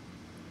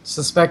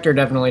 Suspector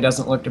definitely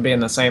doesn't look to be in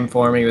the same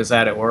form he was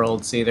at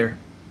Worlds either.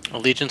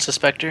 Allegiance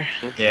Suspector?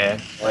 Yeah.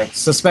 Like,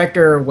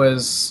 Suspector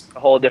was... A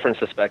whole different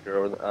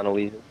Suspector on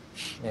Allegiance.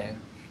 Yeah.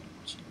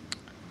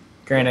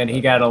 Granted,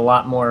 he got a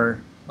lot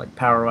more like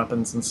power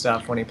weapons and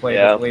stuff when he played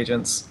with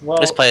Allegiance. Well,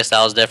 this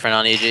playstyle is different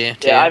on EG,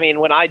 too. Yeah, I mean,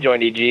 when I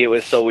joined EG, it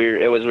was so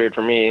weird. It was weird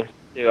for me,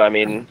 too. I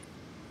mean,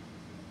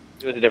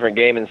 it was a different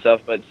game and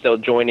stuff, but still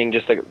joining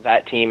just like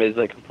that team is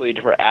like a completely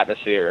different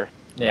atmosphere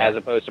as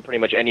opposed to pretty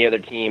much any other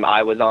team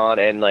I was on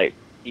and like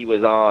he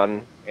was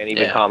on and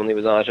even commonly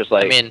was on. It's just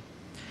like, I mean,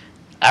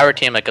 our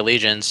team, like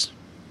Allegiance,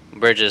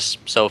 we're just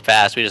so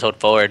fast. We just hold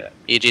forward.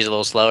 EG's a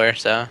little slower,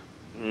 so.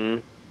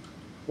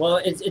 Well,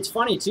 it's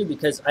funny too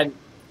because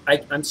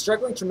I'm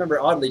struggling to remember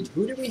oddly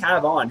who did we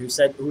have on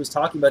who was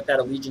talking about that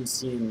Allegiance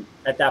team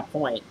at that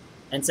point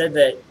and said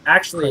that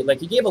actually like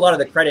he gave a lot of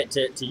the credit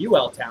to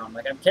UL Town.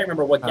 Like I can't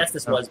remember what guest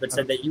this was, but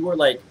said that you were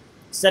like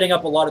setting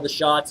up a lot of the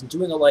shots and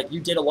doing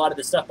you did a lot of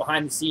the stuff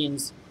behind the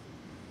scenes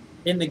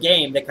in the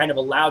game that kind of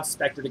allowed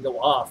Spectre to go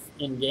off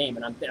in game.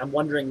 And I'm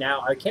wondering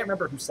now. I can't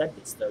remember who said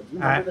this though. Do you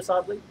remember this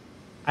oddly?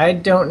 I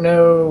don't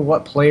know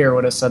what player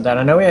would have said that.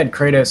 I know we had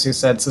Kratos who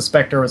said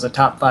Suspector was a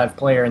top 5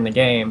 player in the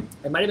game.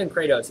 It might have been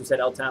Kratos who said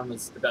L-Town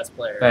was the best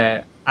player.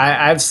 But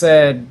I've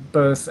said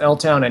both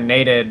L-Town and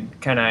Nated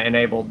kind of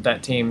enabled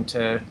that team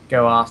to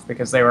go off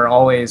because they were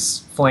always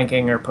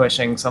flanking or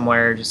pushing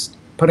somewhere, just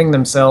putting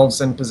themselves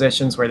in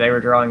positions where they were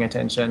drawing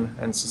attention,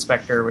 and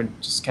Suspector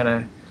would just kind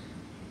of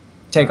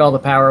take all the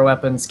power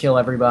weapons, kill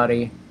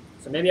everybody.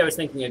 So maybe I was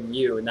thinking of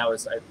you, and that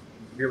was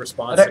your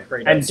response to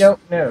Kratos. I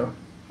don't know.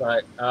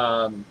 But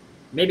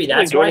maybe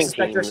that's why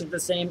Spectre is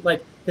the same.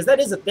 Like, because that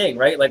is a thing,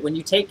 right? Like when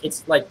you take,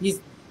 it's like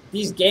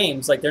these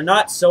games, like they're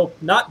not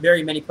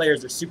very many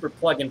players are super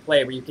plug and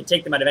play where you can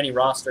take them out of any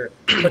roster,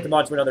 put them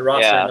onto another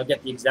roster, and they'll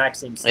get the exact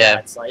same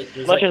stats. Like,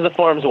 as much as the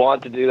forums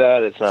want to do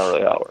that, it's not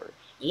really how it works.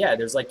 Yeah,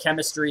 there's like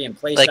chemistry and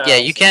play like styles. Yeah,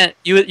 you can't.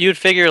 You'd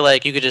figure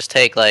like you could just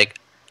take like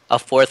a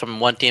fourth from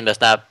one team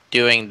that's not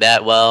doing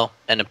that well,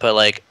 and then put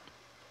like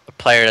a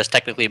player that's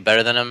technically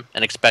better than them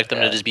and expect them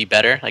to just be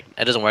better. Like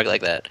it doesn't work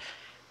like that.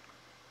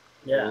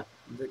 Yeah.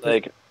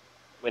 Like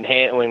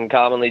when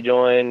Commonly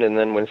joined, and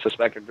then when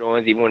Suspector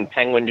joins, even when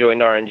Penguin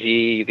joined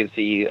RNG, you can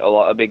see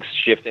a big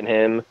shift in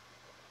him.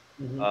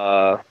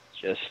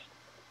 It's just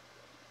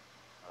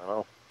I don't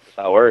know, that's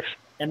how it works.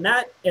 And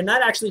that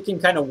actually can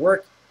kind of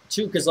work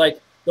too, because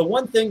like the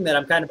one thing that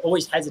I'm kind of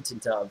always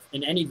hesitant of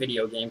in any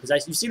video game,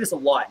 because you see this a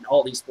lot in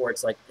all these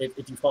sports, like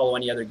if you follow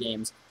any other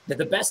games, that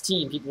the best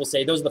team, people will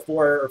say those are the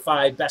 4 or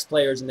 5 best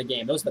players in the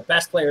game. Those are the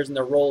best players in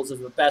their roles.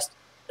 Those are the best.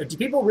 Do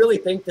people really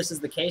think this is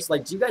the case?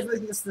 Like, do you guys really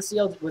think this is the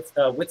CLG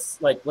with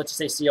like let's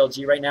just say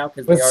CLG right now?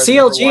 Because with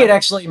CLG, it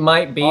actually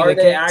might be. Are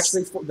they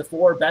actually the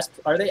 4 best?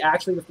 Are they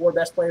actually the 4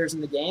 best players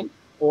in the game,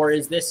 or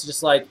is this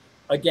just like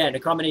again a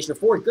combination of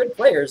 4 good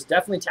players,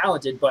 definitely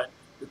talented, but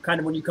kind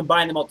of when you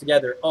combine them all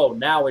together,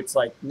 now it's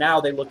like now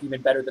they look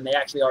even better than they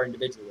actually are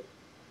individually.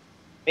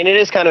 I mean, it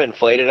is kind of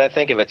inflated, I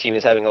think, if a team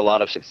is having a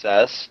lot of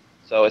success.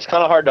 So it's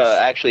kind of hard to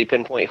actually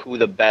pinpoint who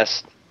the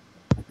best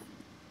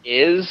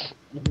is.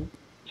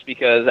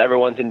 Because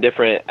everyone's in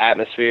different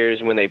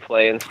atmospheres when they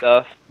play and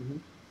stuff.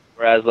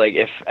 Whereas, like,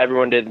 if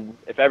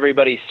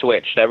everybody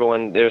switched,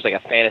 there's like a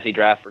fantasy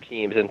draft for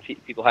teams, and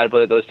people had to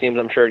play those teams.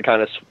 I'm sure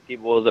kind of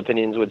people's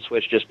opinions would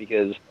switch just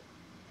because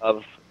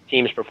of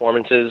teams'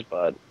 performances.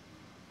 But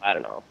I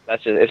don't know.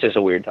 It's just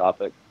a weird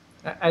topic.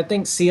 I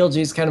think CLG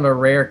is kind of a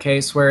rare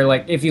case where,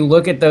 like, if you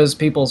look at those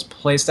people's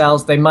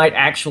playstyles, they might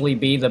actually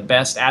be the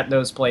best at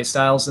those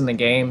playstyles in the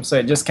game. So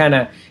it just kind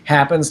of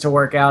happens to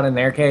work out in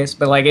their case.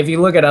 But, like, if you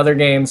look at other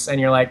games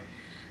and you're like,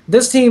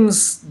 this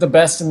team's the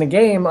best in the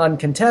game,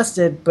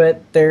 uncontested,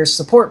 but their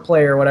support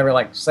player, whatever,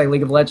 like, say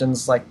League of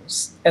Legends, like,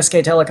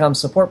 SK Telecom's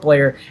support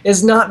player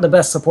is not the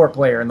best support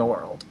player in the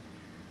world.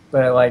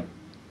 But, like,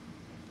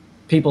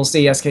 people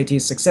see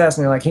SKT's success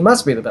and they're like, he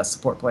must be the best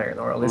support player in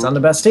the world. He's on the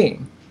best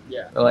team.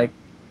 Yeah. Like,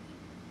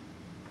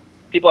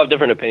 people have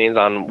different opinions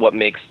on what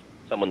makes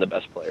someone the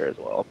best player as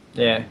well.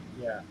 Yeah.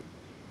 Yeah.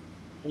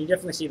 And you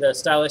definitely see the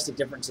stylistic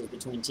differences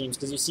between teams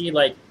because you see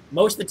like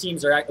most of the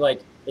teams are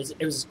like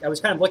I was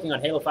kind of looking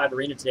on Halo 5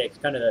 Arena today,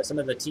 kind of some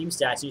of the team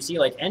stats. And you see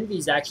like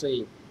Envy's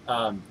actually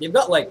they've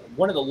got like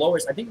one of the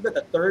lowest. I think they've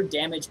got the 3rd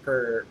damage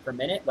per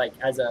minute, like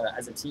as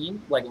a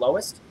team, like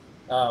lowest.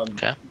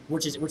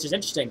 Which is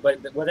interesting.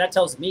 But what that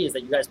tells me is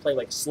that you guys play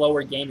like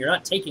slower game. You're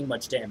not taking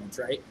much damage,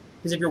 right?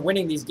 Because if you're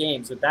winning these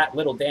games with that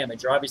little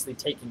damage, you're obviously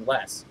taking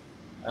less.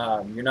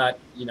 You're not,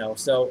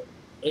 so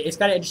it's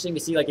kind of interesting to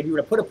see, like, if you were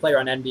to put a player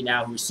on Envy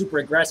now who's super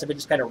aggressive and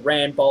just kind of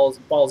ran balls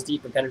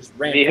deep and kind of just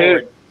ran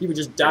forward, he would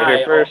just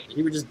die.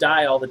 He would just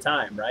die all the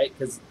time, right?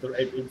 Because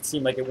it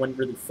seemed like it wouldn't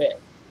really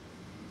fit.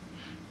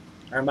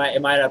 Or am I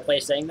at a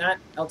place saying that,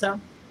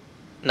 L-Town?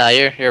 No,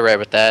 you're right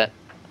with that.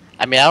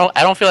 I mean,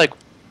 I don't feel like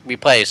we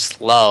play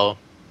slow.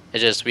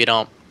 It's just we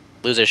don't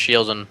lose our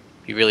shields and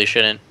we really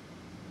shouldn't.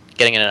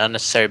 Getting in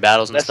unnecessary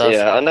battles and stuff.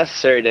 Yeah,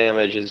 unnecessary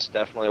damage is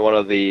definitely one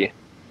of the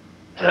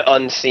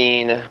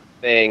unseen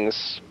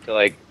things to,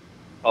 like,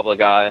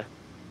 public eye.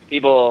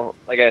 People,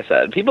 like I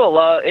said, people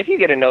love, if you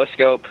get a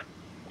no-scope,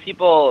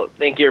 people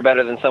think you're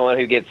better than someone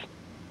who gets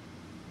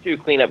 2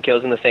 cleanup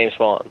kills in the same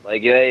spawn.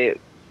 Like, they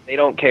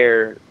don't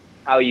care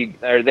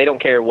they don't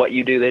care what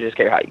you do, they just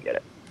care how you get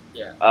it.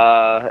 Yeah.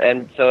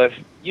 And so if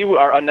you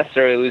are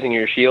unnecessarily losing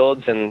your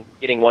shields and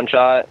getting one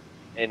shot,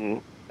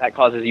 and that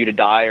causes you to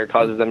die or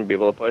causes them to be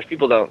able to push,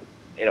 people don't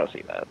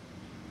see that.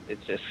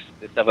 It's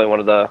definitely one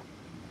of the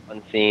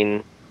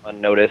unseen,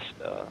 unnoticed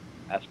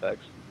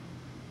aspects.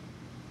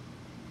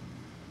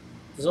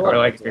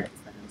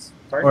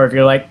 Or if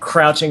you're like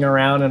crouching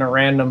around in a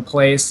random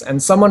place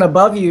and someone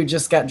above you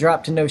just got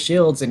dropped to no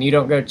shields and you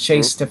don't go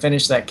chase to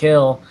finish that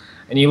kill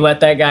and you let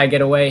that guy get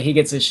away, he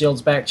gets his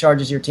shields back,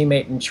 charges your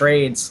teammate and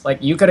trades.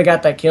 Like, you could have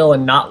got that kill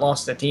and not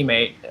lost a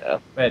teammate,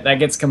 but that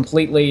gets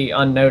completely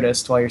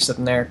unnoticed while you're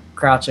sitting there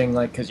crouching,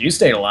 like, because you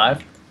stayed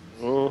alive.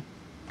 Yeah.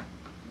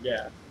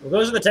 Well,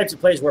 those are the types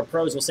of plays where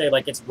pros will say,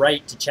 like, it's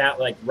right to chat,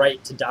 like,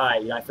 right to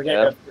die. I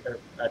forget.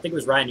 I think it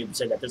was Ryan who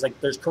said that.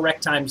 There's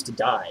correct times to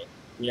die.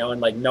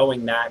 And, like,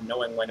 knowing that,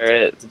 knowing when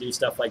to do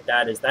stuff like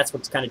that that's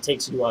what kind of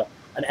takes you to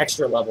an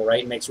extra level, right?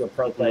 And makes you a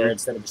pro player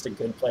instead of just a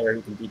good player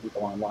who can beat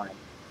people online.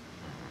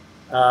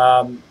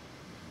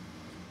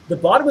 The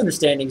bottom of the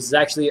standings is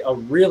actually a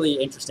really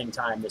interesting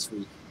time this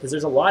week because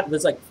there's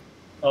like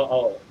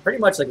pretty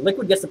much like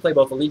Liquid gets to play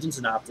both Allegiance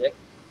and Optic,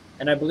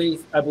 and I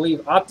believe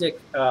Optic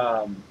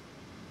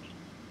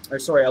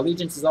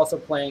Allegiance is also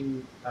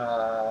playing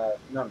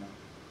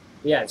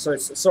it's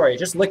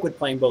just Liquid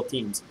playing both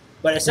teams.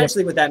 But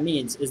essentially what that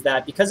means is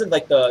that because of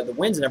like the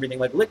wins and everything,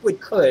 like Liquid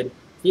could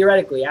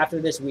theoretically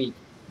after this week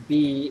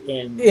be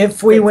in...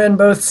 If we win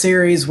both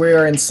series, we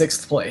are in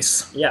 6th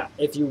place. Yeah,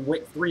 if you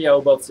win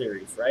 3-0 both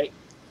series, right?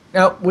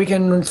 No, we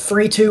can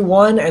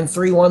 3-2-1 and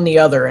 3-1 the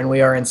other, and we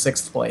are in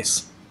 6th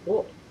place.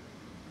 Cool.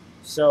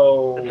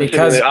 So...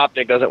 Because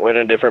Optic doesn't win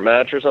a different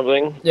match or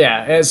something?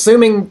 Yeah,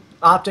 assuming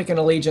Optic and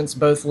Allegiance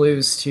both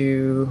lose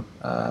to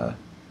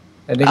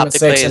Enigma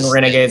 6 and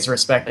Renegades,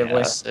 respectively.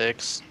 Yeah,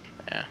 6.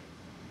 Yeah.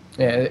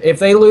 Yeah, if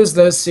they lose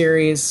those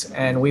series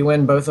and we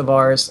win both of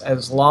ours,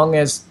 as long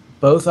as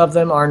both of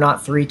them are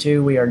not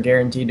 3-2, we are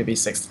guaranteed to be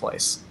 6th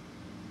place.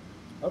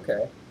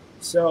 Okay.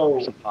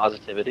 So... Some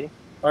positivity.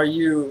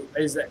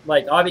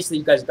 Obviously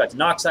you guys have got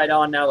Denoxide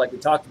on now, like we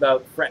talked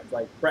about,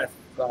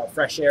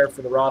 fresh air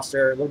for the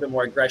roster, a little bit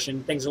more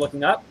aggression. Things are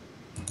looking up?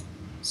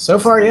 So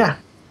far, yeah.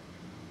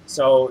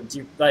 So, do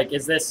you,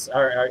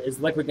 is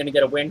Liquid going to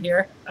get a win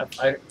here? I'm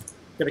going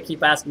to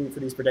keep asking you for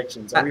these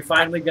predictions. Are we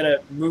finally going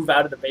to move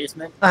out of the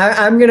basement?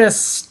 I'm going to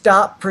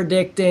stop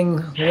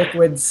predicting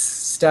Liquid's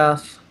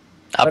stuff.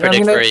 I'll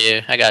predict for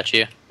you. I got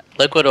you.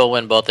 Liquid will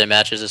win both their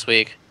matches this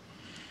week.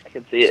 I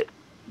can see it.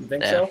 You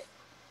think so?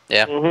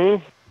 Yeah.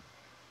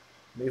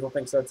 Lethul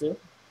thinks so too?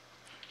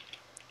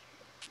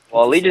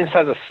 Well, Allegiance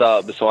has a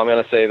sub, so I'm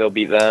going to say they'll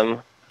beat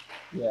them.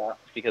 Yeah.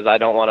 Because I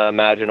don't want to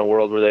imagine a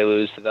world where they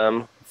lose to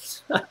them.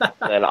 And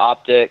then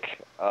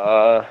Optic,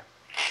 I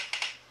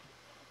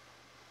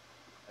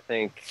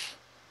think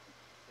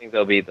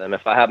they'll beat them.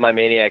 If I have my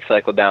Maniac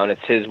cycle down,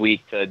 it's his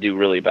week to do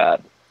really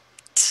bad.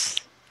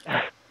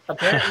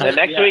 And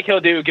next week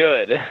he'll do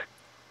good.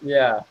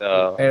 Yeah.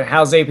 So, and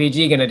how's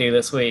APG going to do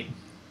this week?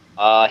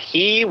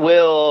 He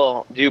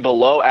will do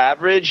below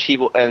average. He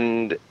will,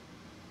 and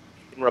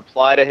in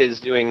reply to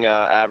his doing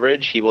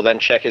average, he will then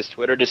check his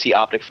Twitter to see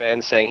Optic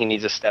fans saying he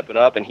needs to step it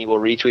up, and he will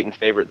retweet and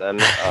favorite them,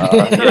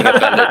 getting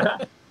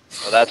offended.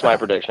 So that's my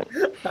prediction.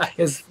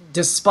 Is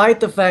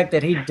despite the fact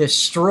that he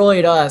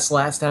destroyed us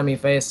last time he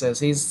faced us,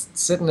 he's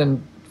sitting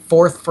in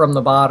 4th from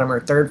the bottom or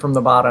 3rd from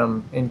the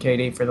bottom in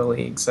KD for the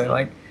league. So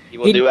like he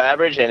will do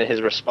average, and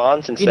his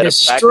response instead of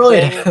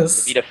practicing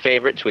will be to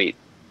favorite tweet.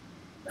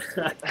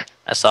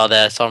 I saw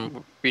that. I saw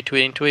him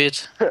retweeting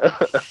tweets.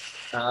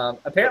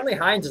 Apparently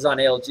Hines is on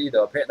ALG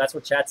though. That's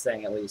what chat's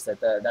saying at least.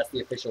 That's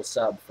the official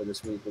sub for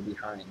this week will be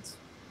Hines.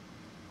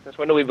 Since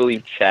when do we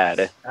believe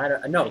Chad? I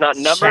don't know. It's not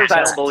numbers. Chat,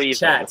 I don't believe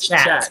chat,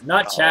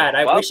 not Chad.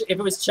 I wish if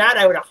it was Chad,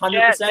 I would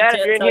 100% Chad,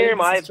 if you're in here,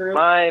 my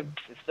it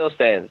still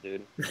stands,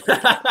 dude.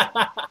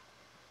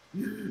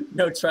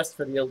 No trust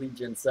for the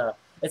Allegiance.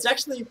 It's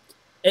actually.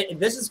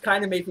 This is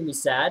kind of making me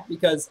sad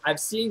because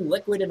I've seen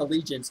Liquid and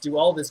Allegiance do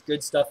all this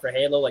good stuff for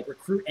Halo, like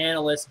recruit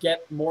analysts,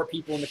 get more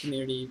people in the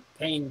community,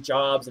 paying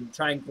jobs, and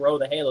try and grow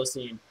the Halo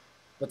scene.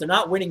 But they're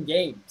not winning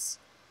games.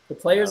 The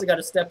players have got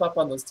to step up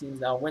on those teams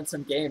now and win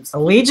some games.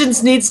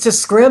 Allegiance needs to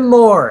scrim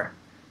more.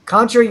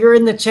 Contra, you're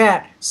in the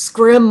chat.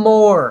 Scrim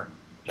more.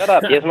 Shut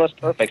up. Gizmo's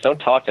perfect. Don't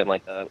talk to him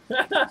like that.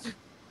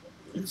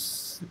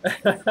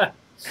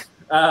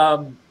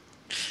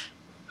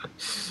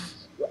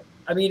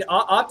 I mean,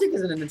 Optic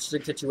is in an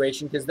interesting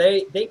situation because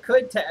they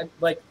could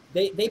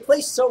they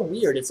play so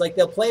weird. It's like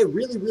they'll play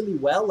really, really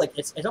well. Like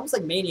it's almost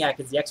like Maniac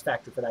is the X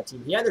factor for that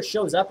team. He either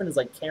shows up and is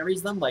like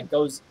carries them, like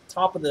goes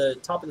top of the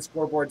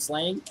scoreboard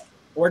slaying,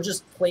 or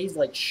just plays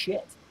like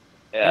shit.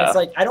 Yeah. And it's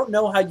like I don't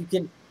know how you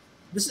can.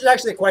 This is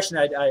actually a question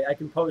I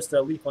can pose to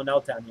Lethul and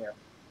L-Town here.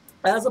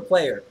 As a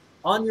player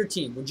on your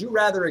team, would you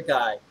rather a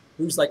guy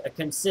who's like a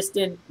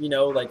consistent,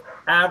 like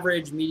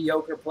average,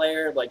 mediocre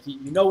player, like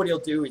you know what he'll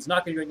do, he's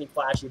not going to do anything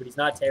flashy, but he's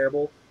not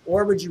terrible?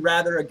 Or would you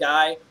rather a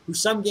guy who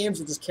some games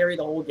will just carry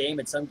the whole game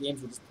and some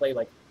games will just play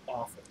like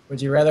awful?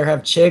 Would you rather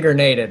have Chig or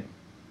Nated?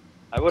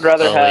 I would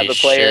rather have the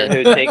player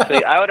who takes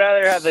I would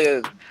rather have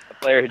the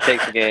player who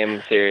takes the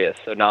game serious,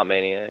 so not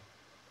Maniac.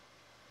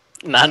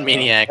 Not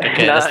Maniac,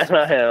 okay. Not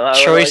him.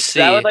 Choice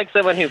C. I would like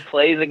someone who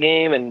plays a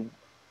game and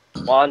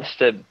wants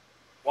to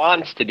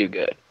do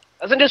good.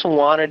 Doesn't just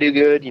want to do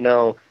good,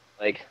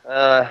 like,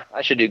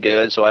 I should do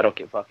good so I don't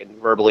get fucking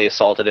verbally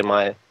assaulted in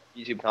my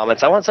YouTube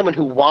comments. I want someone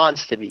who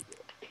wants to be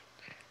good.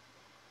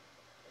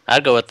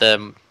 I'd go with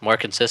the more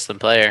consistent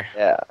player.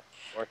 Yeah,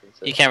 more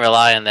consistent. You can't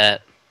rely on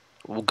that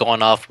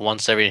going off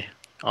once every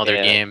other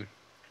game.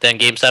 Then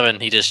game 7,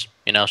 he just,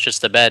 shits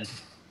the bed.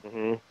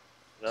 Mm-hmm.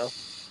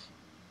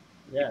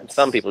 Yeah.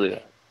 Some people do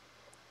that.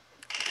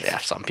 Yeah,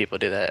 some people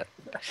do that.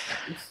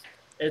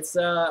 It's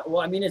well,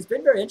 I mean, it's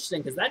been very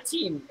interesting because that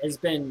team has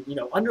been,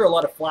 under a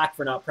lot of flack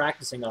for not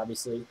practicing,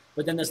 obviously.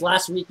 But then this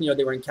last week,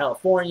 they were in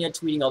California,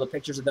 tweeting all the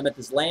pictures of them at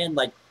this LAN.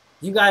 Like,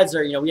 you guys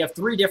are, we have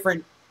 3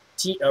 different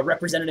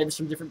representatives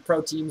from different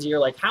pro teams here.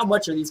 Like, how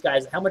much are these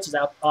guys? How much is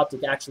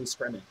Optic actually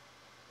scrimming?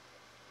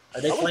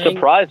 Are they playing? I'm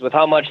surprised with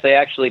how much they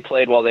actually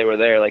played while they were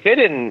there. Like, they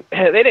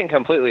didn't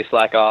completely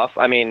slack off.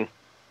 I mean,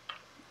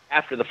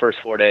 after the first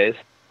 4 days.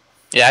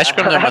 Yeah, I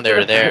scrimmed them when they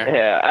were there.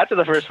 Yeah, after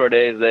the first 4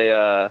 days, they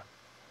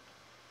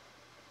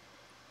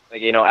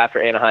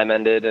after Anaheim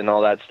ended and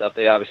all that stuff,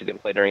 they obviously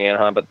didn't play during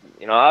Anaheim. But,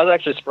 I was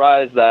actually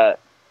surprised that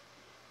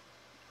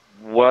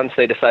once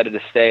they decided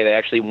to stay, they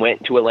actually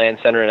went to a LAN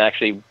center and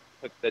actually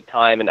took the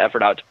time and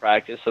effort out to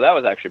practice. So that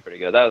was actually pretty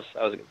good. That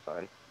was a good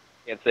sign.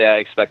 Can't say I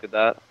expected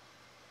that.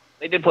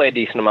 They did play a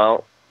decent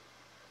amount.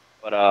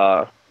 But,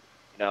 I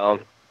don't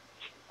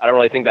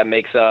really think that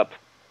makes up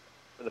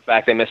for the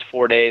fact they missed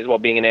 4 days while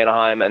being in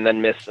Anaheim and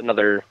then missed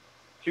another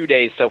 2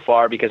 days so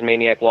far because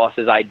Maniac lost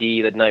his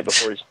ID the night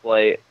before his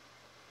flight.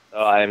 So,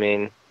 I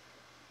mean,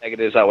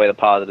 negatives outweigh the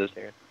positives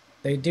here.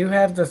 They do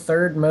have the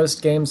 3rd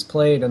most games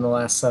played in the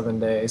last 7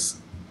 days.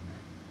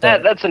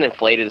 That's an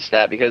inflated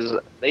stat because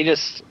they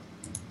just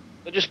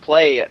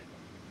play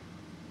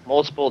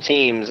multiple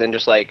teams and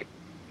they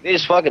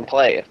just fucking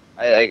play.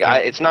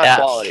 It's not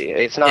quality.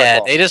 It's not. Yeah,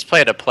 quality. They just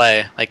play to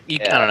play. Like I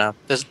don't know.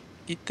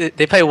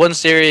 They play one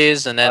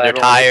series and then they're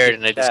tired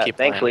and they just keep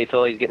playing. Thanks,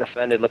 Lethul. He's getting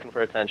offended, looking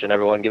for attention.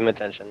 Everyone, give him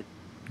attention.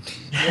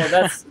 Well,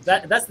 that's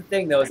the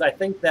thing though. Is I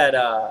think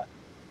that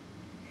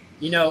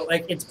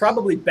it's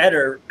probably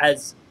better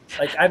as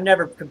I've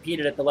never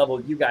competed at the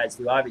level you guys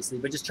do, obviously,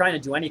 but just trying to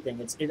do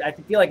anything. I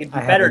feel like it'd be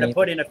better to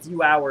put in a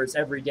few hours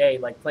every day,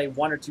 like play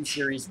 1 or 2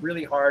 series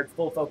really hard,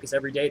 full focus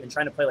every day, than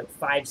trying to play like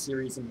 5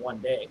 series in one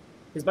day.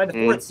 Because by the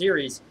 4th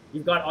series,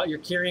 you're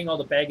carrying all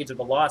the baggage of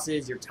the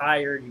losses. You're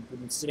tired. You've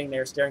been sitting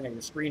there staring at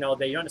your screen all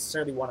day. You don't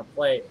necessarily want to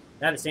play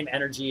and have the same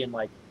energy and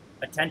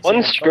attention.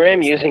 One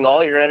scrim, using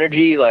all your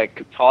energy,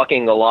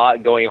 talking a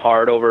lot, going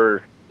hard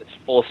over this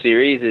full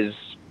series is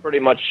pretty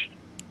much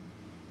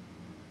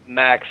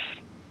max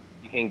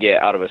you can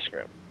get out of a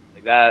scrim.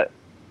 Like that,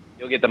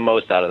 you'll get the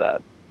most out of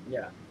that.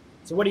 Yeah.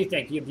 So what do you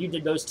think? If you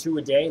did those 2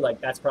 a day,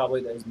 that's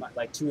probably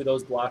 2 of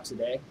those blocks a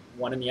day.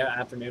 1 in the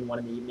afternoon, 1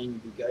 in the evening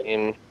would be good.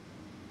 And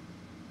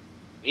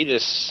we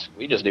just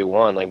do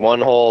one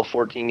whole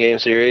 14-game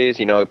series.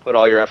 Put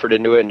all your effort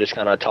into it and just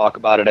kind of talk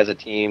about it as a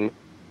team,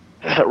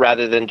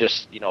 rather than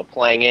just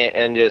playing it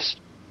and just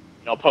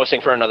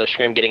posting for another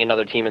scrim, getting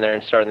another team in there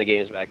and starting the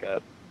games back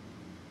up.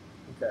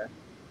 Okay.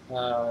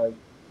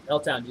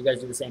 L-Town, do you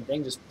guys do the same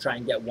thing? Just try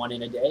and get 1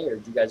 in a day, or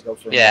do you guys go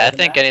for? Yeah, I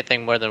think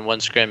anything more than 1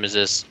 scrim is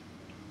just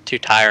too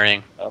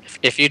tiring. Oh.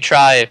 If you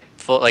try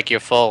your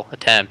full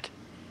attempt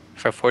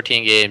for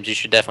 14 games, you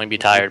should definitely be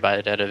tired by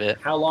the end of it.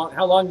 How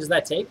long does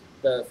that take?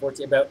 The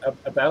 14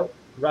 about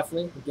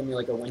roughly? Give me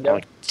a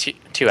window.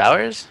 2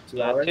 hours?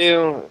 2 hours.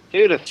 2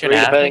 to 3,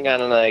 depending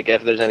on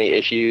if there's any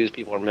issues,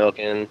 people are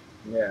milking.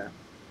 Yeah.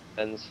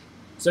 Depends.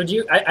 So do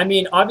you? I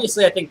mean,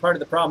 obviously, I think part of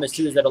the problem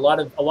is that a lot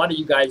of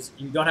you guys,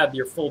 you don't have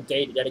your full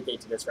day to dedicate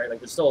to this, right?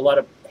 There's still a lot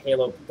of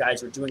Halo guys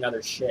who are doing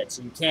other shit,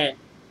 so you can't,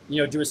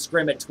 do a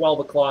scrim at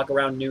 12 o'clock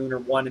around noon or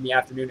 1 in the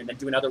afternoon, and then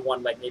do another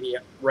one maybe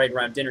right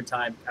around dinner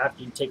time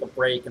after you take a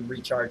break and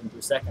recharge and do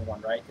a second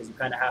one, right? Because you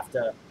kind of have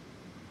to.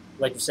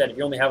 Like you said, if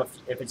you only have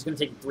if it's going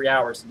to take you 3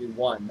 hours to do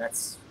one,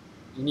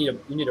 you need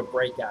a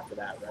break after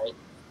that, right?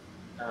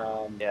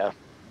 Yeah.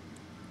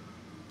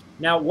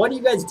 Now, what do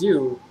you guys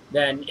do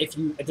then if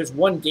there's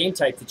one game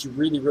type that you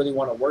really, really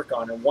want to work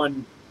on, or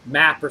one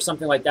map or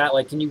something like that?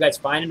 Can you guys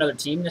find another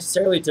team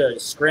necessarily to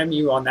scrim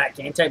you on that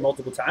game type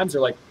multiple times,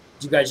 or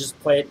do you guys just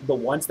play it the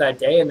once that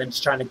day and then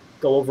just trying to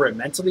go over it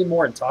mentally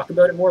more and talk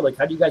about it more? Like,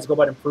 how do you guys go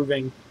about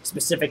improving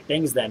specific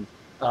things then,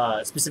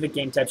 specific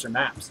game types or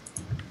maps?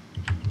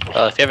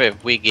 Well, if you have a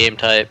weak game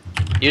type,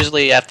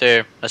 usually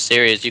after a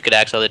series, you could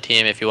ask other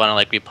team if you want to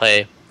like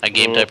replay a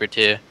game type or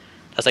two.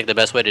 That's like the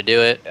best way to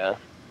do it. Yeah,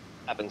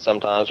 happens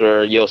sometimes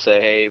where you'll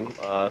say,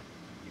 hey,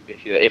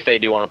 if they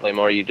do want to play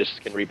more, you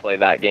just can replay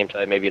that game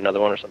type, maybe another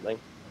one or something.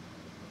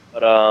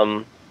 But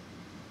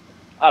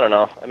I don't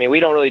know. I mean, we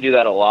don't really do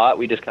that a lot.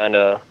 We just kind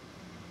of,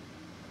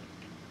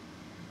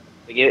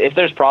 like, if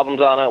there's problems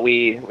on it,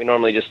 we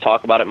normally just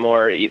talk about it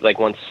more. Like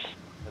once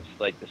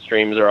like the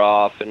streams are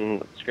off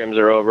and scrims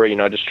are over, you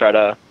know, just try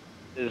to.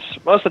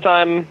 Most of the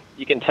time,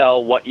 you can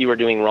tell what you were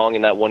doing wrong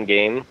in that one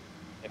game.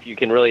 If you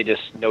can really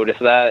just notice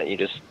that, you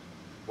just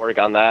work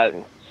on that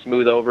and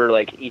smooth over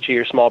like each of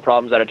your small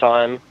problems at a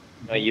time.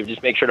 You know, you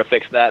just make sure to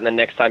fix that, and then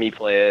next time you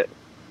play it,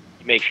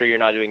 you make sure you're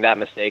not doing that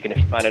mistake. And if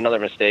you find another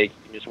mistake,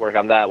 you can just work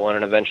on that one,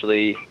 and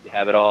eventually you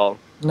have it all.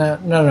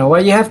 No.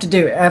 What you have to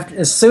do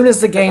as soon as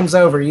the game's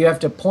over, you have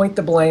to point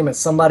the blame at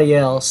somebody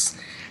else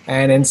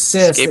and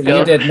insist that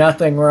you did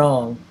nothing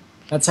wrong.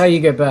 That's how you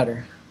get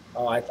better.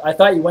 Oh, I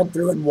thought you went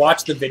through and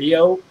watched the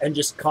video and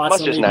just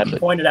constantly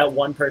pointed out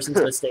one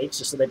person's mistakes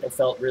just so that they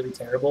felt really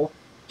terrible.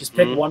 Just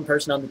pick one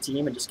person on the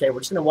team and just, okay, we're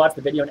just going to watch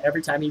the video, and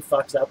every time he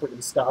fucks up, we're going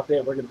to stop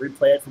it. We're going to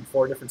replay it from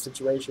 4 different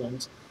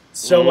situations.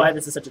 So why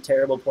this is such a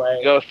terrible play.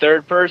 You go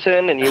third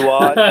person and you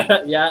watch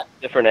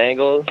different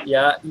angles.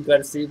 Yeah, you got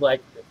to see,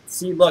 like,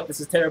 look, this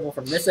is terrible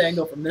from this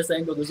angle,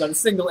 There's not a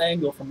single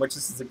angle from which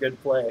this is a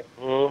good play.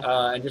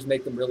 And just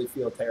make them really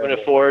feel terrible. When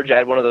a Forge, I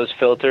had one of those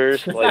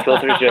filters.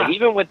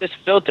 Even with this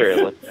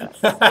filter,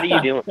 what are you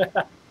doing?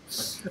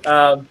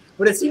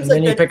 But it seems and like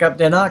then you pick up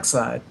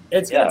denoxide.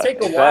 It's going to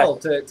take a while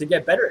to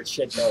get better at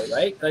shit, though,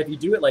 right? Like, if you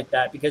do it like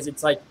that, because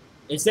it's like,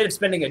 instead of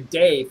spending a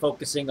day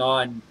focusing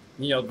on,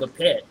 you know, the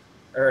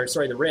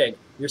rig,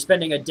 you're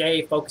spending a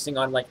day focusing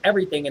on, like,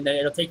 everything, and then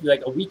it'll take you,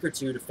 like, a week or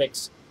two to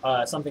fix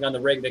something on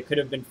the rig that could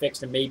have been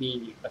fixed in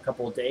maybe a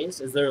couple of days.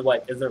 Is there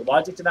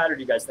logic to that, or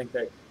do you guys think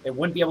that it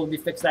wouldn't be able to be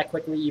fixed that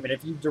quickly, even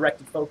if you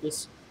directed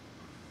focus?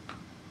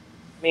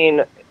 I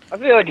mean, I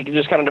feel like it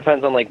just kind of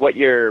depends on like what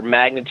your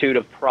magnitude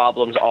of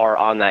problems are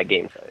on that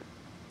game type.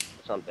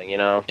 Something, you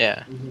know?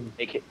 Yeah.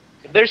 If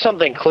there's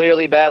something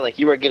clearly bad, like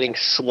you are getting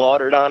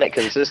slaughtered on it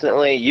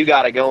consistently, you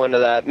got to go into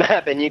that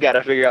map and you got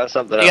to figure out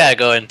something else. You got to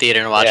go in theater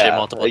and watch it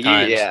multiple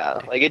times.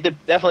 Like it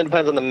definitely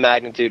depends on the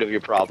magnitude of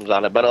your problems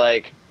on it. But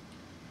like,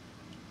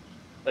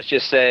 let's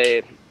just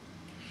say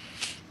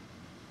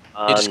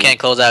you just can't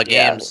close out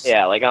games.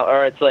 Yeah, like,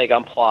 or it's like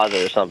on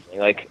Plaza or something.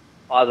 Like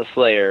Plaza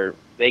Slayer,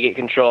 they get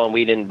control and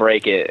we didn't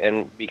break it,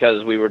 and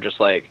because we were just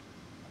like,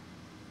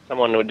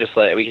 someone would just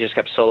like, we just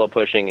kept solo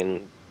pushing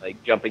and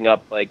like jumping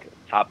up like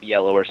top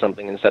yellow or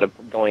something instead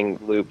of going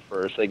loop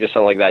first, like just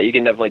something like that. You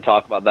can definitely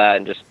talk about that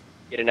and just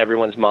get in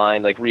everyone's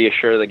mind, like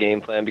reassure the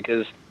game plan,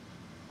 because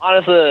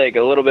honestly, like after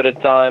a little bit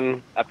of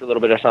time,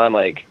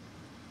 like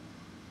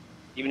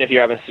even if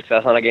you're having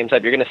success on a game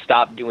type, you're gonna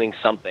stop doing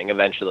something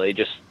eventually,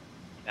 just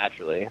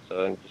naturally.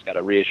 So you just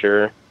gotta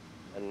reassure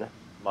and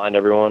remind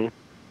everyone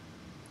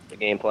the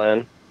game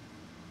plan.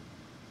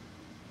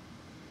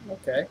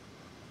 Okay.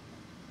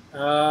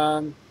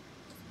 Trying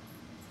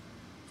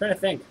to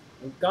think.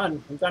 We've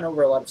gone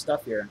over a lot of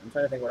stuff here. I'm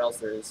trying to think what else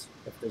there is,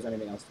 if there's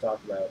anything else to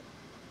talk about.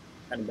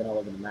 Kind of been all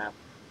over the map.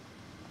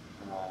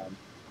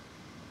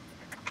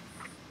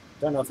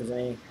 Don't know if there's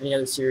any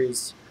other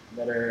series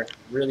that are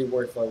really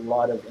worth a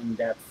lot of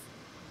in-depth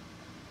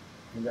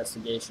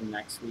investigation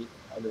next week,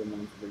 other than the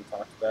ones we've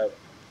already talked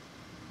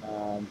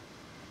about.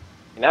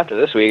 And after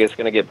this week, it's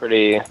going to get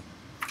pretty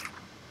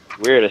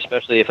weird,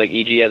 especially if like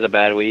EG has a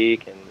bad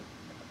week, and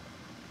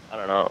I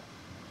don't know.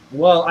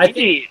 Well,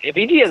 if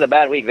EG has a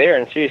bad week, they're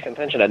in serious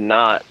contention to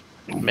not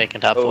making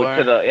top go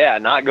 4.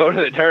 not go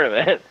to the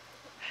tournament.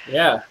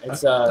 Yeah,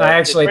 it's. I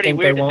actually it's think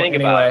they won't think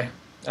anyway.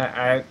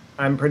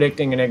 I'm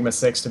predicting Enigma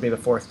 6 to be the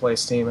 4th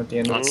place team at the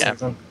end of the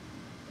season.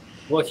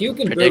 Well, Hugh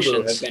and Boo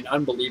Boo have been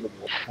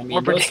unbelievable. I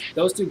mean,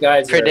 those two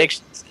guys.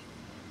 Predictions.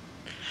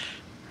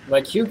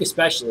 Like Hugh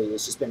especially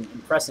has just been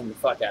impressing the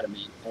fuck out of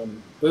me,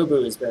 and Boo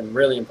Boo has been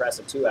really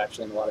impressive too.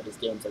 Actually, in a lot of his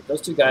games, like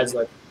those two guys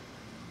look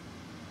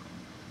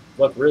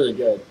really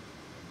good.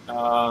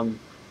 What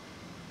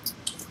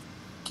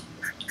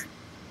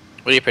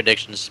are your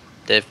predictions,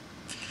 Dave?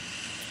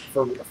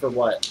 For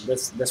what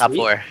this top week?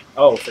 4.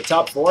 Oh, for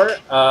top 4,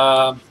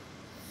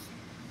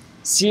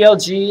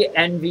 CLG,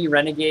 Envy,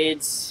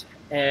 Renegades,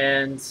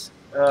 and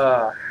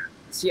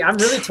see, I'm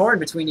really torn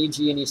between EG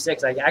and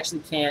E6. I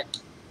actually can't.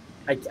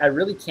 I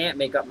really can't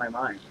make up my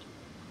mind.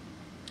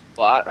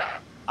 Well,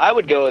 I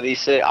would go with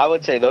E6. I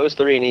would say those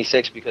 3 and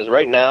E6, because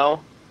right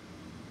now,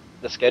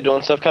 the schedule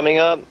and stuff coming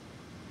up,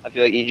 I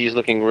feel like EG is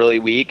looking really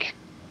weak,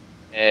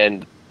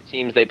 and the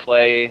teams they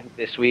play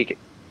this week,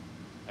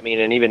 I mean,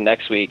 and even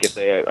next week, if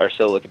they are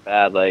still looking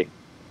bad, like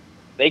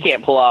they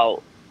can't pull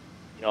out,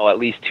 you know, at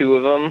least 2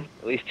 of them,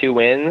 at least 2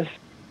 wins.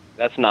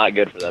 That's not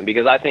good for them,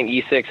 because I think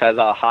E6 has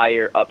a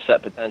higher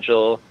upset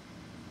potential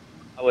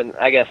I wouldn't.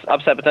 I guess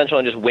upset potential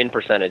and just win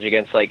percentage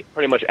against like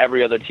pretty much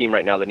every other team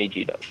right now that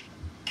EG does.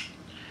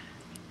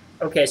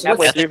 Okay, so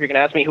Halfway through, if you're gonna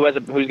ask me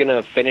who's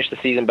gonna finish the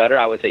season better,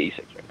 I would say E6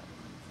 right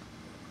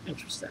now.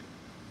 Interesting.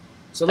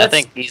 So I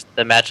think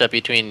the matchup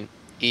between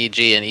EG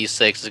and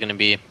E6 is going to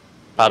be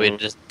probably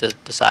just the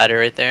decider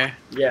right there.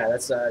 Yeah,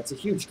 it's a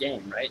huge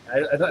game, right?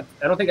 I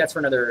don't think that's for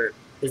another.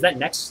 Is that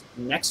next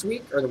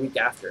week or the week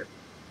after?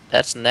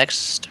 That's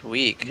next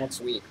week.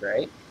 Next week,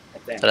 right? I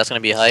think. So that's going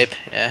to be hype.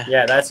 Yeah.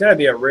 Yeah, that's going to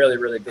be a really,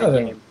 really big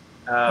game.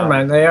 Never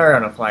mind, they are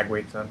on a flag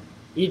week then.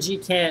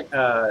 EG can't.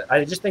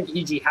 I just think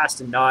EG has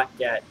to not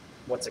get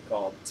what's it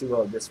called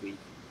 2-0 this week.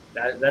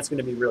 That's going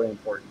to be really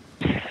important.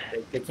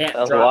 They can't.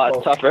 That's drop a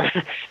lot tougher.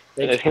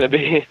 It's going to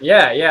be.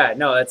 Yeah.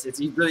 No, it's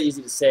really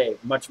easy to say.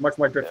 Much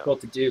more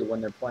difficult to do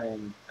when they're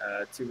playing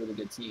two really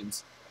good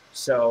teams.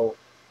 So,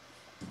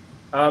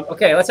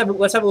 okay, let's have a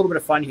little bit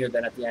of fun here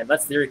then at the end.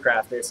 Let's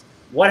theorycraft this.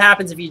 What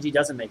happens if EG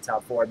doesn't make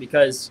top 4?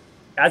 Because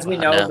as we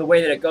know, the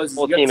way that it goes is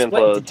you have to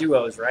split into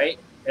duos, right?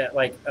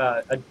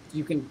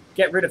 You can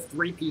get rid of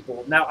 3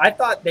 people. Now,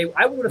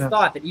 I would have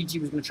thought that EG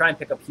was going to try and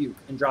pick up Hugh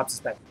and drop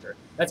Suspector.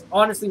 That's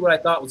honestly what I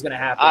thought was going to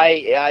happen.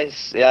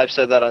 I've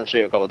said that on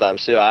stream a couple of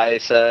times too. I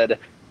said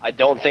I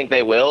don't think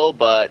they will,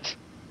 but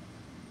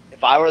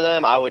if I were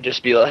them, I would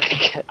just be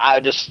like, I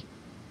would just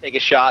take a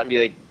shot and be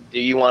like, "Do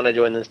you want to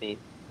join this team?"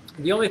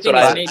 The only thing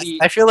is maybe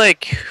I feel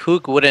like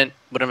Hook wouldn't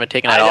have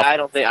taken it off. I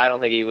don't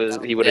think he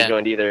would have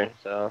joined either.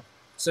 So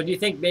do you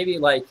think maybe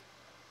like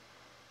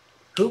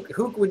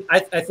Hook would? I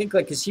think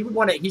like because he would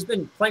want to. He's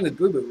been playing with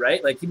Boo Boo,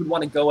 right? Like he would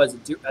want to go as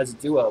a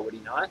duo, would he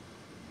not?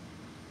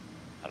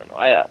 I don't know.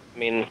 I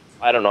mean,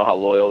 I don't know how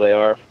loyal they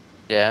are.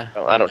 Yeah.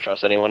 I don't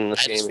trust anyone in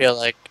this game.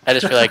 I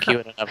just feel like he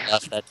wouldn't have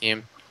left that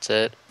team. That's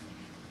it.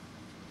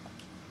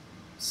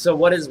 So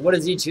what does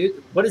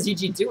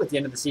EG do at the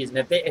end of the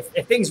season?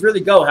 If things really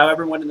go how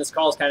everyone in this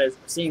call is kind of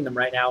seeing them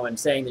right now and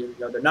saying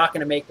that they're not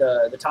going to make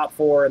the top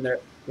 4 and they're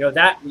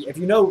that if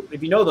you know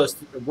those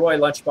Roy,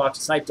 Lunchbox,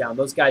 Snipe Down,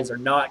 those guys are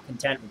not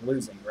content with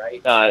losing,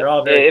 right? They're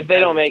all if they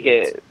don't make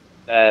it,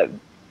 the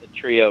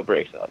trio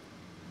breaks up.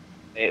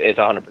 It's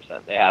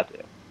 100%. They have to.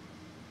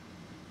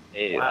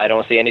 Wow. I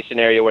don't see any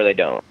scenario where they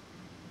don't.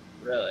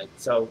 Really?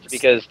 So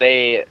because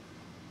I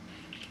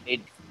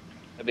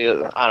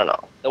don't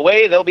know. The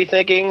way they'll be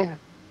thinking,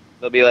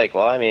 they'll be like,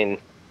 well, I mean,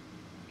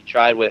 we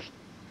tried with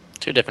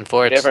 2 different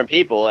forts, different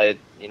people,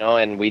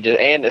 and we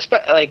just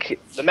like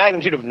the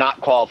magnitude of not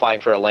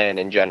qualifying for a LAN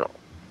in general.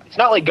 It's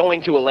not like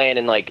going to a LAN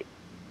and like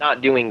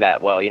not doing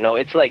that well.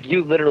 It's like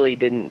you literally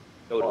didn't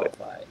go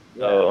qualify. To it.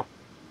 Yeah. So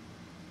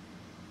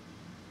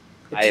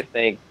I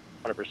think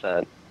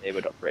 100%. They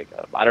would break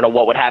up. I don't know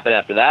what would happen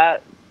after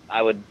that.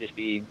 I would just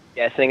be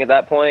guessing at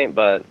that point,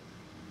 but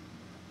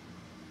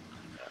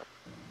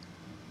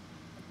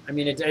I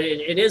mean, it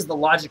is the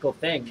logical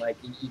thing. Like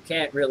you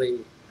can't really.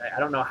 I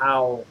don't know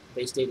how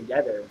they stay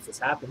together if this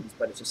happens,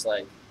 but it's just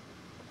like,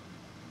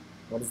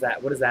 what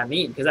does that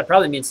mean? Because that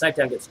probably means Snipe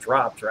Down gets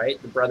dropped,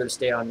 right? The brothers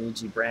stay on the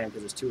EG brand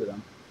because there's 2 of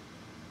them.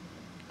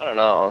 I don't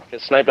know,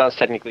 because Snipe Down's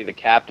technically the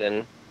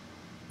captain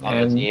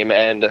on the team,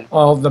 and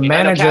the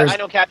manager. I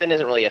know captain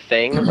isn't really a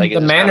thing. Like the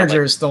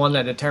manager's the one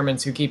that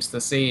determines who keeps the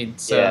seed.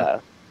 So,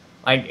 yeah.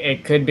 Like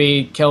it could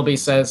be Kilby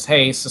says,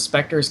 "Hey,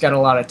 Suspector's got a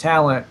lot of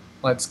talent.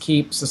 Let's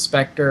keep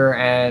Suspector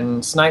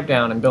and Snipe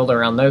Down and build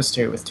around those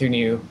 2 with 2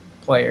 new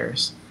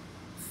players."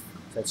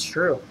 That's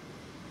true.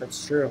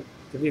 Could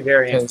be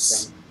very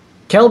interesting.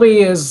 Kilby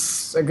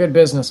is a good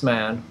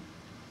businessman.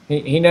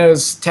 He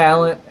knows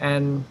talent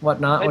and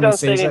whatnot when he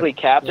sees it. Technically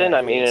captain. Yeah,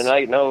 I mean, and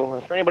I know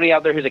for anybody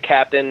out there who's a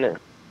captain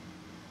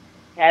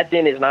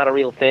is not a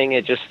real thing.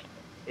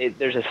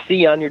 There's a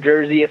C on your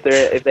jersey if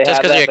they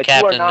have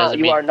that. But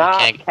you are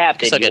not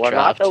captain. You are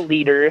not the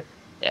leader.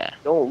 Yeah.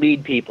 You don't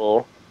lead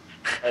people.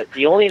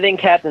 The only thing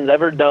captain's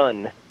ever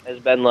done has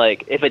been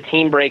like if a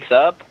team breaks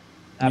up,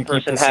 that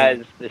person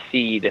has the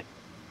seed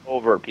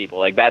over people.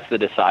 Like that's the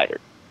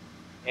decider.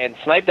 And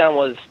Snipe Down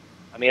was.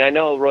 I mean, I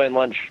know Roy and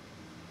Lunch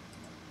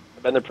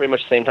have been there pretty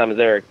much the same time as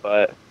Eric,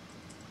 but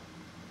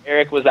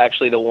Eric was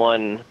actually the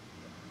one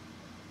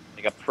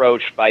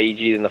approached by EG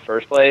in the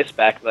first place,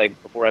 back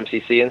like before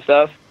MCC and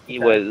stuff. He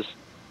was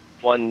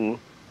one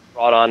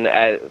brought on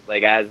as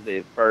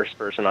the first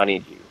person on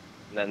EG,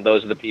 and then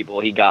those are the people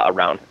he got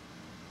around him.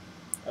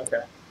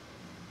 Okay.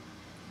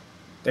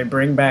 They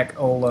bring back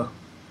Ola.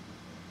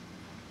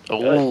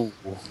 Oh.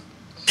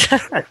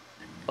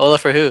 Ola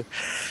for who?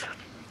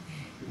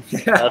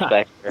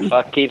 Suspector.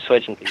 Fuck, keep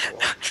switching people.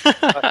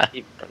 I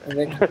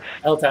think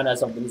L-Town has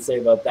something to say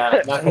about that.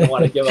 I'm not going to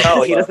want to give up.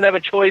 No, he doesn't have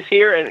a choice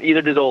here, and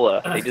either does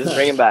Ola. They just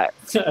bring him back.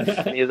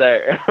 He's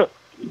there.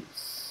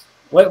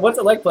 What's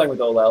it like playing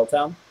with Ola,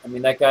 L-Town? I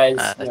mean, that guy's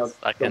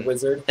the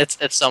wizard.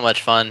 It's so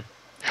much fun.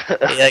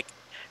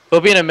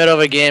 We'll be in the middle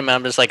of a game, and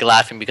I'm just like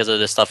laughing because of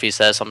the stuff he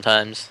says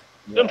sometimes.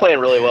 He's been playing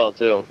really well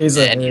too. He's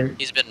been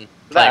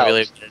playing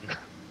really good.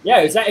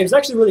 Yeah, it was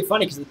actually really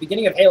funny because at the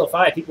beginning of Halo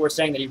 5, people were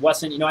saying that he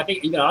wasn't, I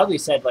think even Audley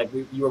said, like,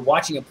 you were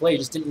watching him play, he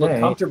just didn't look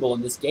comfortable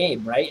in this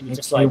game, right? And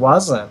he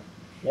wasn't.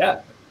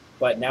 Yeah.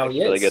 but now he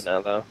is. Really good now,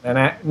 though.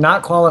 And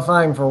not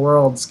qualifying for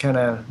Worlds kind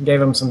of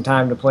gave him some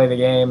time to play the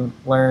game,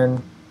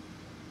 learn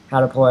how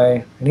to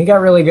play. And he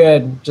got really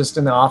good just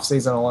in the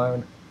off-season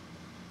alone.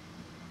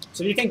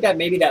 So do you think that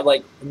maybe that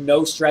like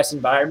no stress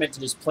environment to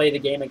just play the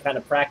game and kind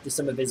of practice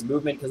some of his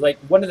movement? Because like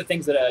one of the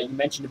things that you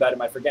mentioned about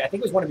him, I forget, I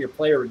think it was one of your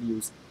player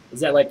reviews,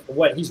 is that like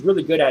what he's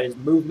really good at is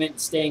movement,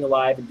 staying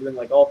alive, and doing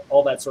like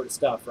all that sort of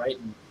stuff, right?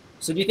 And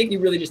so do you think you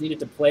really just needed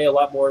to play a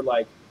lot more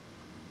like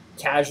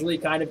casually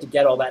kind of to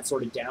get all that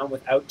sort of down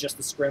without just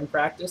the scrim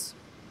practice?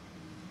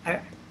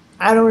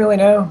 I don't really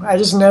know. I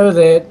just know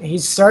that he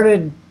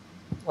started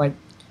like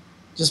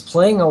just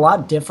playing a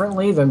lot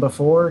differently than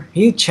before.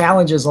 He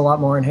challenges a lot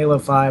more in Halo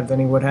 5 than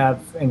he would have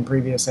in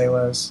previous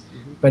Halos.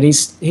 Mm-hmm. But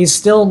he's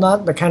still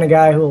not the kind of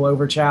guy who will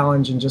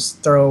over-challenge and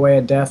just throw away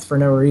a death for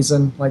no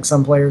reason like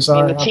some players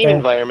are. The team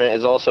environment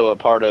is also a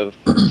part of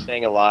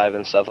staying alive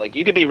and stuff. Like,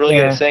 you could be really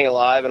good at staying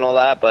alive and all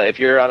that, but if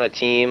you're on a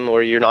team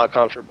where you're not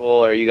comfortable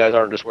or you guys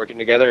aren't just working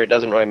together, it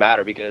doesn't really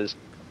matter because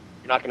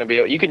you're not going to be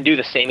able, you can do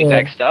the same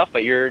exact stuff,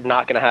 but you're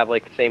not going to have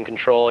like the same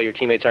control. Your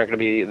teammates aren't going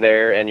to be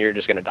there, and you're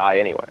just going to die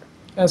anyway.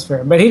 That's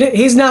fair. But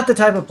he's not the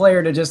type of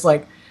player to just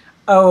like,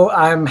 oh,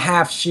 I'm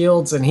half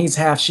shields and he's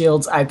half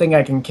shields, I think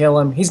I can kill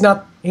him. He's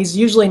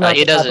usually not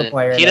the type of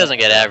player. He doesn't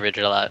get average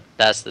a lot.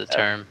 That's the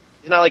term.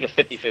 He's not like a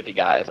 50-50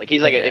 guy. Like,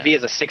 he's like if he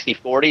has a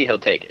 60-40, he'll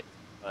take it.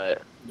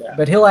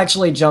 But he'll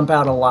actually jump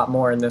out a lot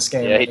more in this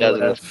game. Yeah, he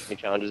does. He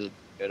challenges a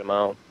good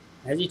amount.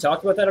 Has he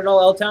talked about that at all,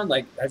 L-Town?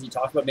 Like, has he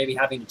talked about maybe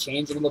having to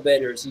change a little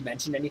bit, or has he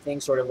mentioned anything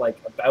sort of like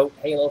about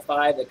Halo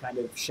 5 that kind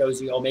of shows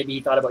you, oh, maybe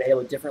he thought about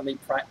Halo differently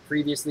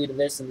previously to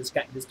this, and this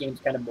game's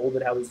kind of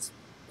molded how he's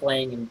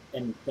playing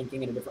and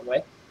thinking in a different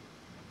way?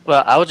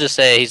 Well, I would just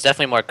say he's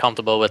definitely more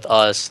comfortable with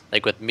us,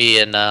 like with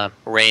me and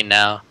Rain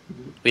now.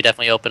 Mm-hmm. We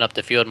definitely open up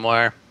the field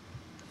more,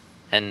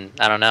 and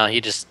I don't know, he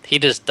just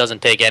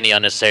doesn't take any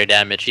unnecessary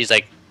damage. He's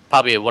like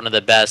probably one of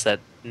the best at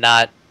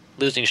not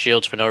losing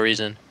shields for no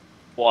reason.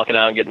 Walking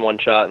out and getting one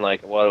shot and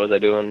like, what was I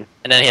doing?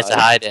 And then he has to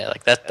hide it.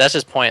 Like that's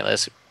just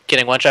pointless.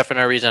 Getting one shot for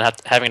no reason,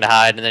 having to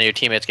hide, and then your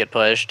teammates get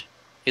pushed.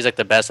 He's like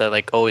the best at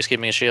like always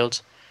keeping his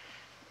shields.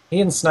 He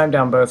and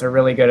Snipedown both are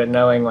really good at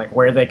knowing like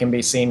where they can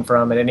be seen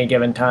from at any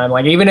given time.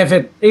 Like even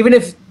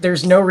if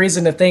there's no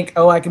reason to think,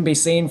 oh, I can be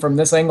seen from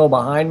this angle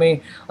behind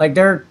me, like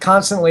they're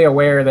constantly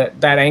aware that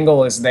that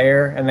angle is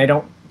there, and they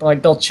don't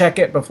like they'll check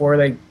it before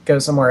they go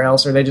somewhere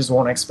else, or they just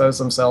won't expose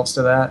themselves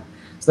to that.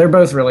 So they're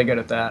both really good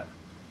at that.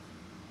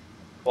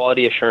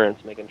 Quality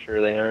assurance, making sure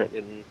they aren't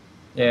getting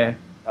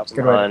that's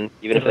good on,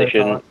 even if they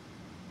shouldn't.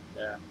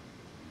 Yeah.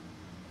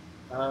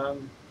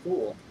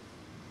 Cool.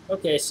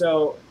 Okay,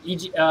 so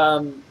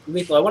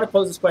Lethul, I want to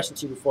pose this question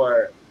to you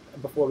before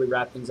we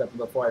wrap things up and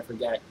before I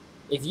forget.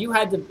 If you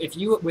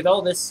with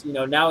all this,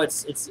 now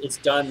it's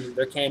done.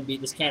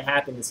 This can't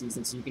happen this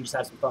season, so you can just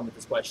have some fun with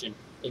this question.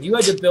 If you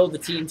had to build a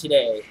team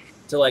today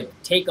to like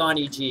take on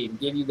EG and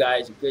give you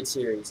guys a good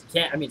series,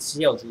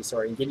 CLG,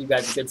 sorry, and give you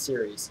guys a good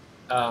series.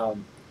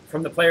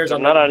 From the players so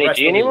on not the on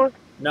EG anymore?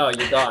 No,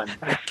 you're gone.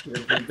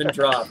 You've been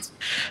dropped.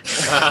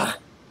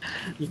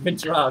 You've been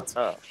dropped.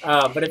 Oh.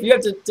 But if you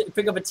have to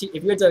pick up a team,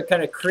 if you had to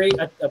kind of create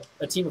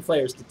a team of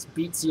players to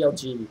beat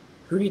CLG,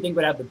 who do you think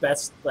would have the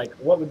best? Like,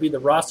 what would be the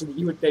roster that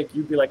you would think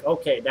you'd be like,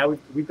 okay, now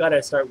we've got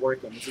to start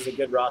working. This is a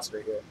good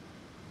roster here.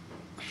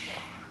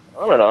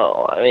 I don't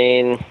know. I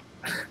mean,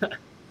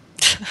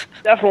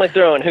 definitely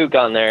throwing Hook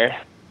on there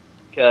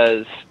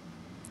because.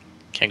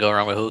 Can't go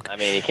wrong with Hook. I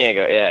mean, you can't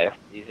go. Yeah,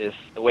 he's just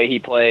the way he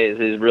plays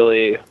is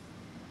really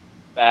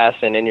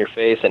fast and in your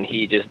face, and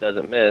he just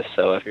doesn't miss.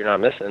 So if you're not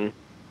missing,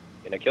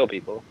 you're gonna kill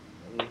people.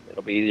 And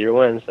it'll be easier to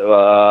win.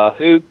 So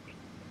Hook,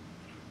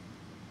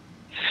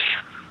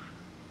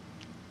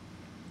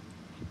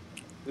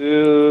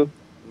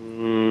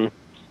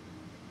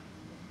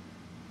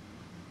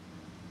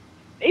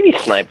 maybe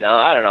Snipe now.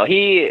 I don't know.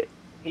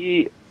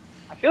 He.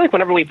 I feel like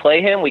whenever we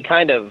play him, we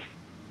kind of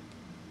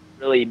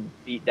really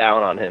beat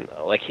down on him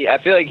though. Like I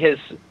feel like his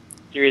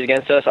series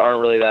against us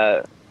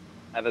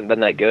haven't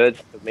been that good.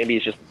 So maybe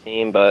it's just the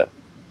team, but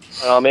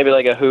I don't know, maybe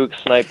like a Hook,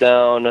 Snipe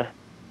Down,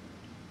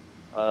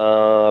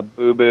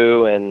 Boo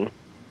Boo, and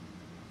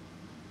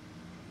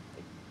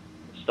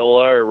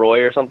Stola or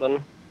Roy or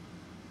something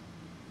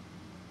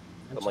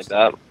like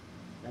that.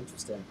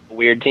 Interesting. A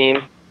weird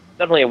team.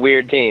 Definitely a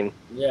weird team.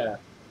 Yeah,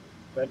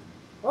 but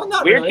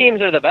not weird really.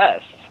 Teams are the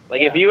best.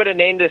 Like if you would have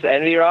named this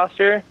Envy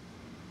roster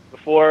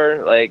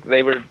before, like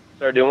they were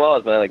started doing well, I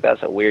was like,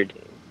 that's a weird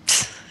team.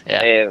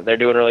 Yeah, they're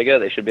doing really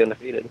good. They should be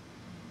undefeated.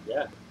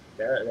 Yeah,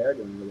 they're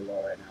doing really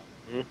well right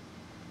now.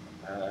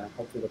 Mm-hmm.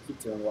 Hopefully they'll keep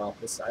doing well.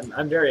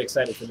 I'm very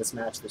excited for this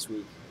match this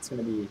week. It's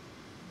going to be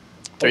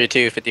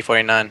 3-2,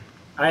 50-49.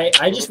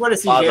 I just want to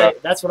see.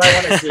 That's what I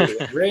want to see.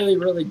 Really,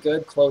 really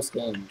good close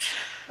games.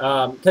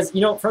 Because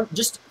from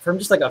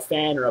just like a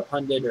fan or a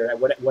pundit or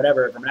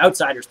whatever, from an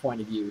outsider's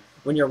point of view,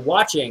 when you're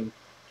watching,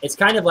 it's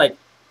kind of like.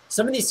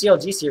 Some of these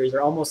CLG series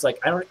are almost like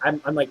I'm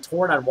like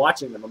torn on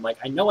watching them. I'm like,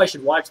 I know I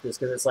should watch this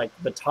because it's like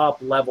the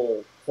top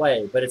level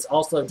play, but it's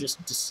also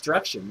just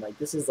destruction. Like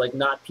this is like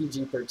not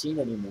PG-13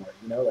 anymore.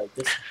 Like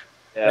this.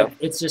 Yeah. Like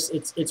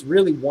it's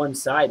really one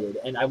sided,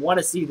 and I want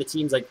to see the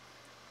teams like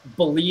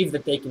believe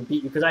that they can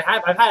beat you because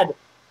I've had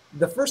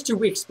the first 2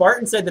 weeks.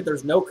 Spartan said that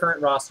there's no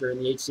current roster in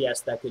the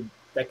HCS that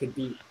could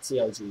beat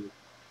CLG,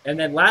 and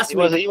then last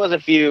week he was a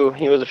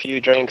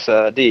few drinks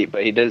deep,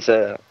 but he did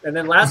say. And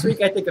then last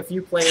week I think a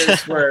few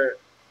players were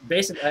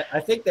basically. I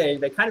think they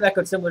kind of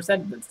echoed similar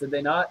sentiments, did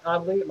they not?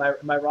 Oddly,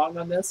 am I wrong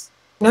on this?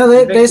 No,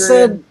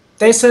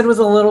 they said with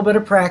a little bit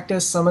of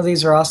practice, some of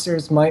these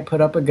rosters might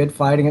put up a good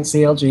fight against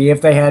CLG if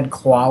they had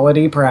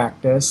quality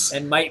practice.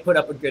 And might put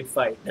up a good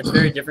fight. That's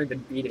very different than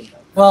beating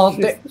them. Well,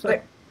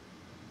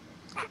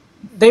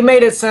 they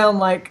made it sound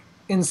like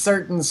in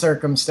certain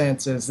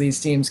circumstances these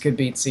teams could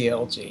beat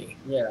CLG.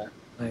 Yeah.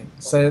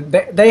 So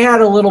they had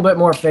a little bit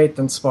more faith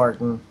than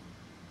Spartan.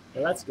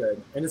 Well, that's good,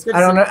 and it's good.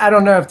 I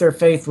don't know if their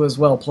faith was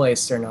well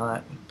placed or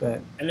not, but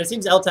and it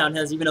seems L-Town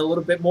has even a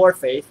little bit more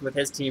faith with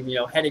his team,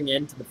 heading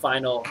into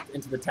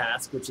the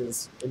task, which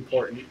is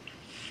important.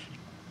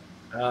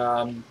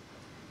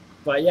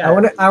 But yeah,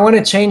 I want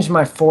to change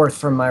my 4th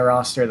from my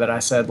roster that I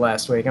said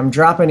last week. I'm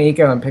dropping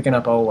Eco and picking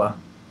up Ola.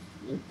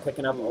 You're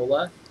picking up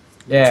Ola.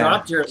 Yeah.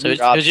 Dropped your. So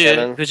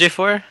who's you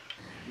for?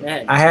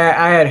 Man. I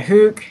had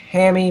Hook,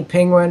 Hammy,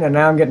 Penguin, and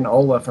now I'm getting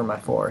Ola for my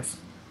 4th.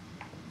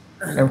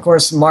 And of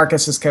course,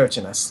 Marcus is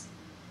coaching us.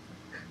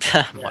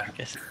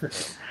 Marcus.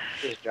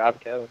 Just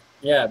dropped Kevin.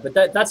 Yeah, but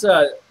that's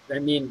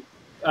Mickwin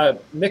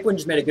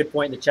just made a good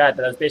point in the chat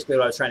that was basically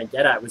what I was trying to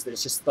get at was that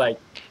it's just like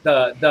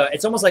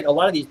it's almost like a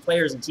lot of these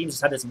players and teams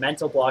just have this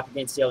mental block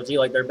against CLG,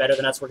 like they're better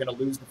than us, we're going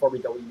to lose before we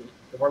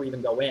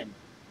even go in.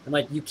 And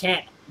like you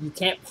can't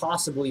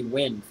possibly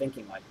win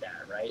thinking like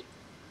that, right?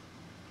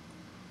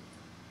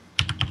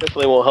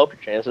 Definitely won't help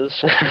your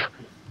chances.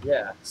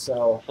 Yeah,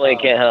 so Definitely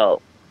can't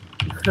help.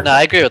 No,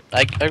 I agree with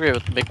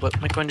what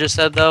Mickwin just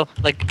said though.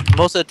 Like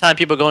most of the time,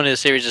 people go into the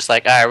series just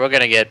like, all right, we're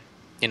gonna get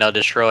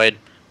destroyed.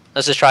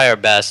 Let's just try our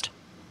best.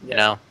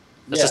 Yeah.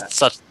 That's just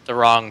such the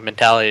wrong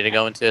mentality to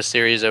go into a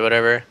series or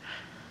whatever.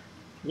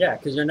 Yeah,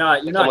 because you're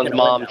not Someone's gonna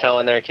mom win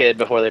telling their kid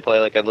before they play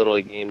like a little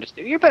league game, just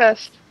do your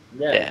best.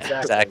 Yeah,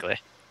 exactly.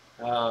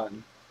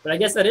 But I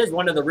guess that is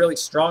one of the really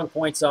strong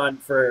points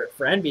for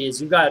Envy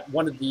is you've got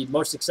one of the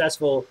most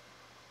successful,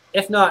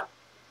 if not,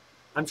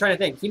 I'm trying to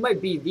think, he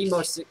might be the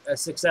most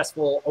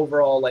successful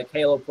overall like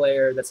Halo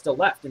player that's still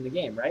left in the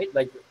game, right?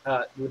 Like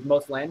with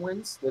most LAN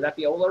wins, would that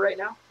be Ola right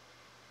now?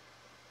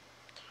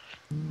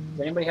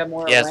 Does anybody have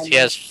more? Yes, he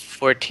has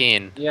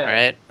 14. Yeah.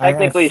 Right.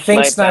 Technically, I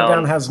think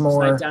Snipedown has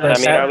more. Snipedown But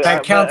has-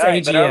 that counts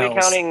AGLs. But are we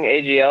counting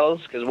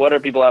AGLs? Because what are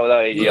people at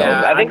without AGLs?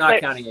 Yeah, I I'm think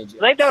not counting AGLs.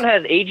 Snipedown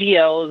has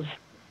AGLs.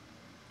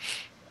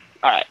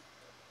 All right,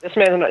 this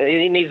man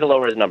he needs to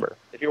lower his number.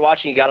 If you're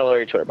watching, you got to lower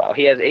your Twitter bio.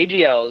 He has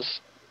AGLs.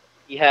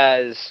 He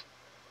has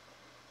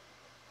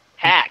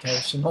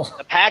PAX.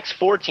 The PAX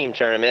 4-team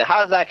tournament. How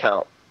does that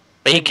count?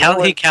 But he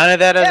counted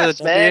that as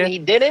a man. He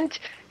didn't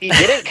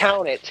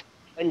count it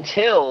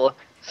until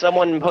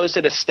someone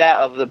posted a stat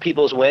of the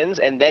people's wins,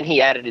 and then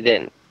he added it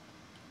in.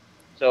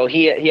 So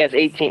he has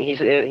 18. He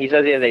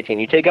says he has 18.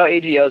 You take out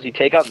AGOs, you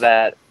take out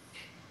that.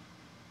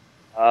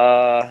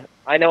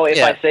 I know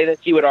if I say this,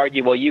 he would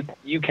argue, well,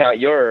 you count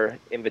your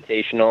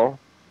invitational,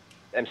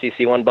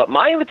 MCC one, but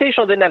my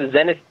invitational didn't have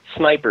Zenith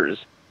snipers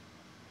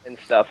and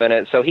stuff in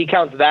it, so he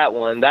counts that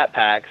one, that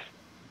PAX,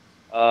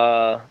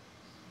 for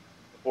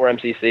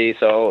MCC.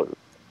 So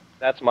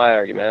that's my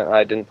argument.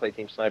 I didn't play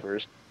Team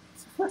Snipers.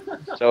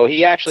 So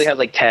he actually has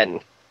like 10.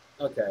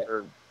 Okay.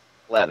 Or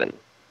 11.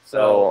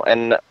 So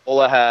and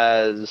Ola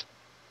has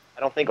I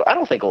don't think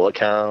Ola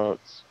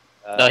counts.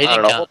 No, he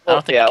didn't count. I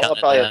don't think he Ola counted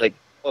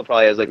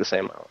probably has like the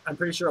same amount. I'm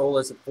pretty sure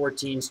Ola's at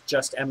 14's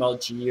just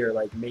MLG or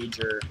like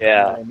major. Yeah. You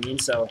know what I mean?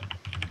 So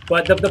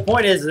but the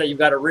point is that you've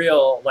got a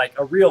real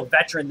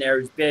veteran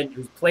there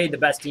who's played the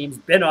best teams,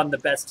 been on the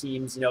best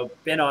teams,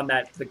 been on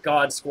the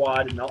God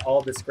squad and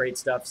all this great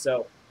stuff.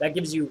 So that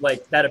gives you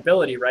like that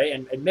ability, right?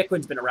 And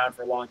Mickwin's been around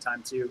for a long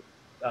time too.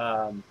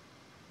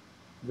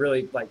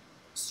 Really like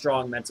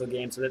strong mental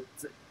game. So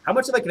how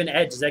much of like an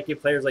edge does that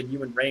give players like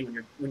you and Rain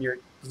when you're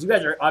because you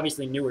guys are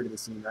obviously newer to the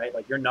scene, right?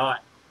 Like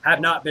have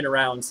not been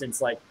around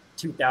since like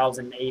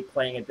 2008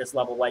 playing at this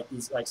level like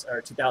these like or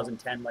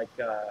 2010 like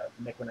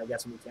Mickwin, I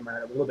guess, when we came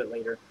around a little bit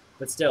later,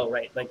 but still,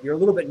 right? Like you're a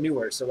little bit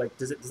newer. So like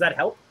does that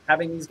help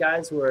having these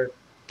guys who are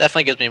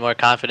definitely gives me more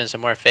confidence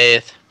and more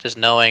faith just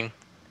knowing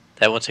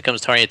that once it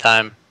comes tournament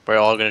time we're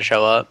all going to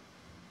show up.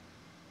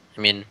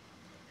 I mean,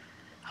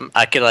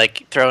 I could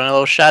like throw in a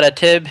little shot at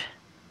Tib,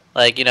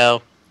 like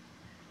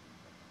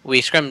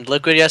we scrimmed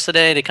Liquid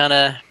yesterday to kind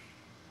of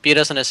beat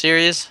us in a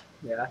series.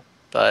 Yeah.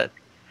 But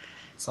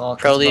it's all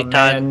Pro League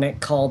time.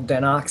 Nick called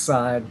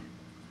Denoxide.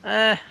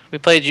 We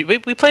played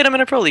him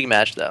in a Pro League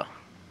match though,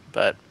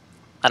 but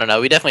I don't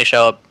know. We definitely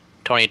show up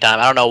tournament time.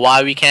 I don't know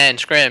why we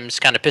can't in scrims.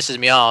 Kind of pisses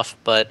me off,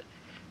 but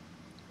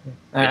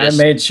I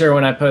made sure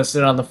when I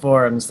posted on the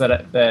forums that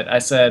I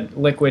said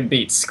Liquid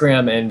beat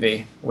Scrim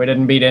Envy. We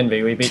didn't beat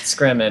Envy. We beat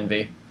Scrim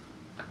Envy.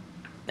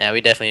 Yeah,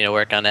 we definitely need to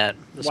work on that.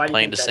 Just why do you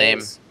playing think the that same.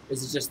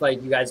 Is it just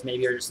like you guys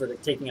maybe are just sort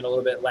of taking it a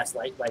little bit less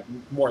like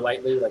more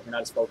lightly, like you're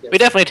not as focused? We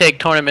definitely take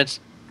tournaments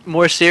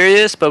more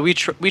serious, but we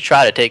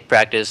try to take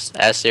practice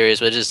as serious,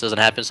 but it just doesn't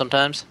happen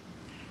sometimes.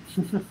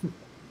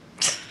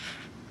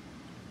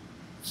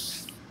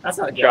 That's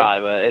not good. Try,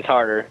 but it's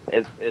harder.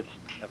 It's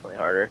definitely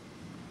harder.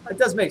 It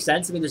does make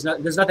sense. I mean,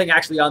 there's nothing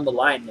actually on the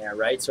line there,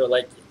 right? So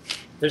like,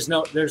 there's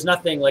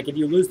nothing like if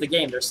you lose the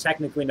game, there's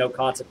technically no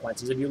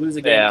consequences. If you lose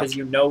a game because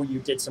you know you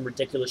did some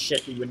ridiculous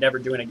shit that you would never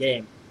do in a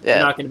game, you're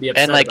not going to be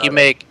upset. And like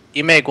about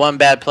you make one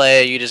bad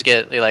play, you just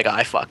get like, oh,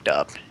 I fucked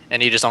up,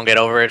 and you just don't get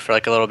over it for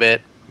like a little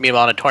bit.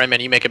 Meanwhile, in a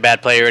tournament, you make a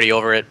bad play, you're already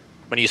over it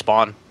when you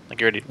spawn. Like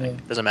you're already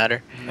like, doesn't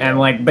matter. And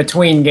like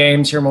between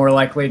games, you're more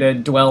likely to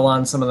dwell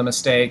on some of the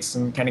mistakes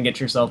and kind of get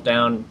yourself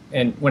down.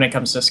 And when it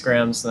comes to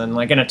scrims, then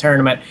like in a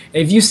tournament,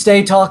 if you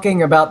stay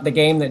talking about the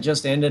game that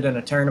just ended in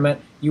a tournament,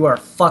 you are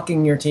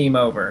fucking your team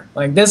over.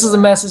 Like this is a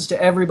message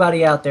to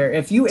everybody out there.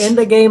 If you end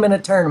a game in a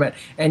tournament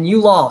and you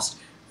lost,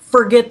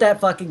 forget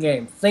that fucking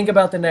game. Think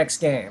about the next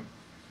game.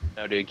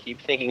 No, dude, keep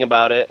thinking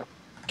about it.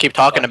 Keep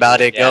talking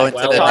about it. Go into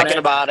the talking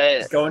about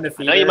it. Go into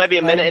I know you might be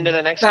a minute into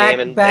the next game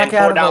and back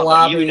out of the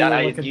lobby.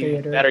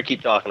 You better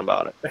keep talking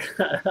about it.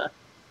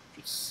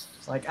 It's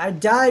like I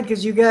died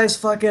because you guys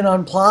fucking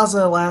on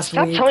Plaza last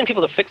week. Stop telling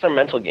people to fix their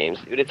mental games,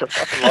 dude. It's a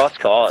fucking lost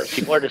cause.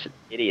 People are just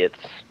idiots.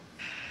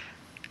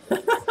 I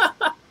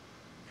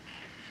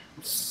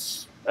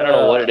don't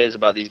know what it is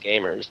about these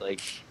gamers.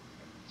 Like,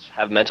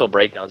 have mental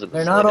breakdowns.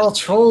 They're not all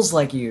trolls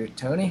like you,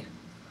 Tony.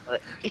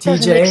 It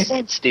doesn't make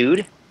sense,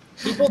 dude.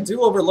 People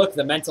do overlook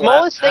the mental.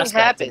 Smallest thing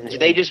happens,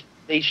 they just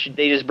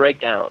break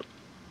down.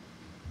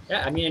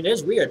 Yeah, I mean it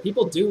is weird.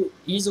 People do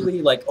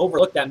easily like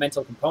overlook that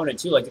mental component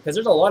too, like because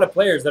there's a lot of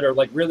players that are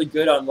like really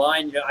good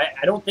online. You know,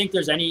 I don't think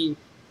there's any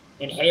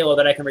in Halo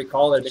that I can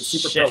recall that have been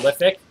super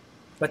prolific,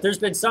 but there's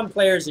been some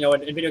players, you know,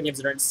 in video games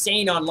that are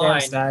insane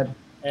online.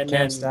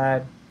 Cam's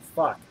died.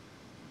 Fuck.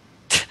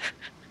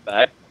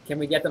 Back. Can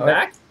we get them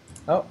back?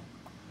 Oh.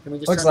 Can we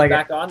just turn them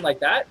back on like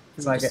that?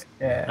 It's like it.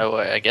 Yeah. Oh,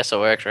 I guess it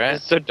works, right?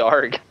 It's so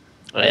dark.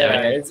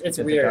 Yeah, it's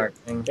weird.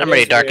 I'm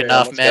already dark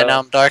enough, man. Now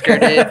I'm darker,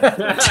 dude.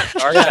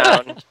 Dark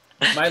down.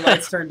 My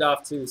lights turned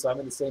off too, so I'm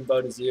in the same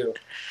boat as you.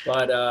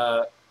 But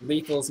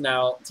Lethal's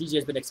now.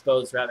 TJ's been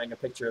exposed for having a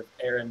picture of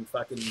Aaron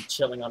fucking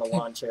chilling on a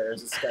lawn chair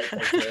as a Skype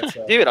picture.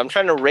 So. Dude, I'm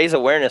trying to raise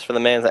awareness for the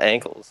man's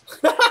ankles.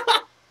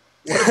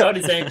 What about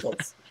his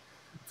ankles?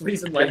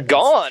 Please enlighten us.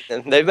 They're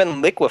gone. They've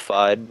been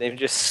liquefied. They've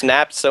just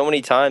snapped so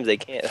many times they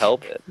can't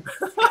help it.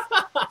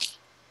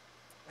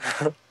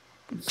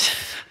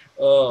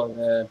 Oh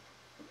man.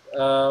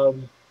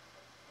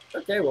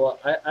 Okay, well,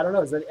 I don't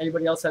know. Does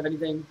anybody else have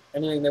anything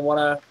they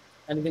wanna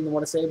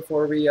say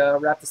before we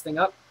wrap this thing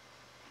up?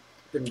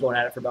 Been going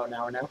at it for about an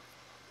hour now.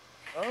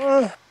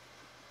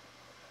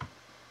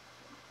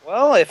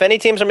 Well, if any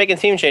teams are making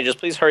team changes,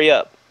 please hurry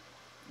up.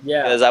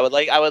 Yeah. Because I would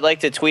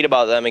like to tweet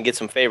about them and get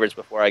some favorites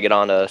before I get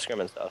on to scrim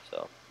and stuff.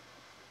 So.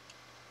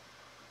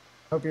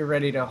 Hope you're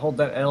ready to hold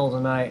that L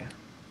tonight.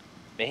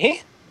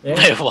 Me? Yeah.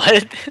 Wait,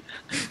 what?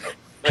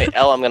 Wait,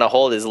 L, I'm gonna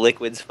hold his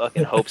Liquid's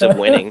fucking hopes of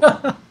winning.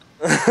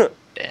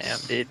 Damn,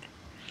 dude.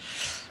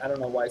 I don't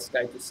know why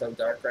Skype is so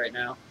dark right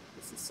now.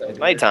 This is so It's weird.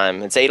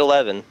 nighttime. It's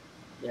 8:11.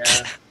 Yeah,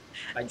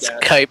 I guess.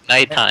 Skype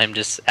nighttime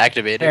just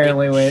activated.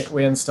 Apparently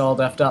we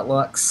installed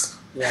f.lux.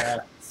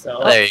 Yeah,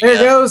 so... There you There it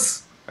go.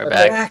 goes. We're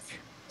back.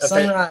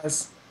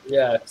 Sunrise.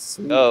 Yeah,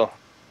 sweet. Oh,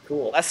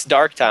 Cool. less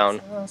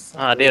Darktown.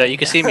 Ah, dude, you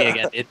can see me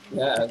again, dude.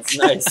 Yeah, it's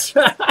nice.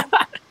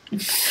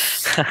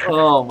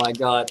 Oh my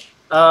god.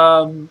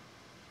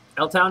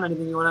 L-Town,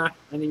 anything you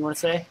wanna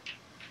say?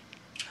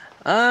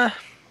 I'm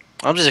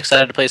just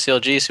excited to play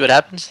CLG, see what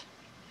happens.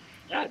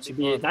 Yeah, it should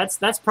be.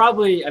 That's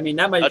probably. I mean,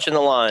 that might. Touching the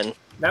line.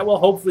 That will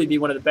hopefully be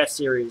one of the best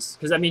series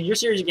because I mean, your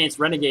series against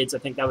Renegades, I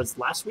think that was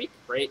last week,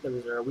 right? That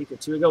was a week or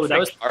two ago. That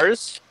was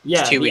ours.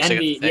 Yeah, 2 weeks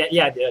ago.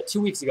 Yeah, 2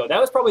 weeks ago.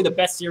 That was probably the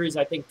best series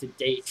I think to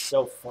date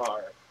so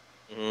far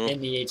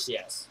in the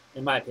HCS,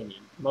 in my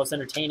opinion. Most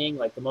entertaining,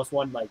 like the most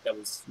one, like that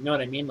was. You know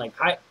what I mean? Like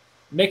high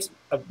mix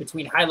of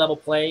between high level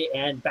play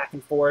and back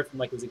and forth, and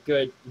like was a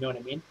good. You know what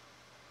I mean?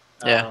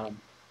 Yeah.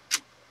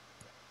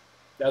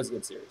 That was a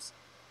good series.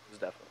 It was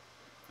definitely.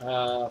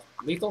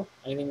 Lethul,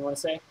 anything you want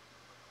to say?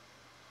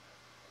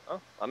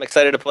 Oh, I'm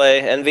excited to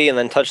play Envy and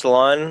then Touch the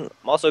Line.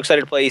 I'm also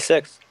excited to play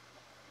E6.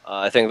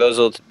 I think those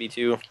will be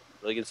two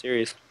really good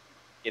series.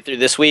 Get through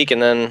this week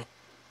and then,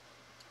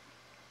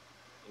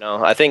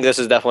 I think this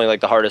is definitely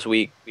like the hardest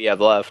week we have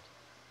left,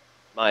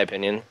 in my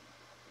opinion.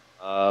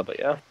 But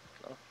yeah,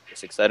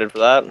 just excited for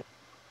that.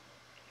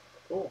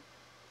 Cool.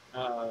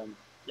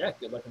 Yeah,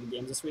 good luck in the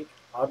games this week.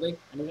 Audley,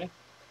 anything?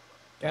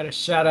 Got a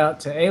shout out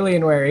to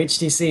Alienware,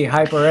 HTC,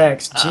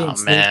 HyperX,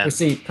 Jinx, Need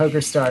Receipt,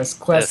 Poker Stars,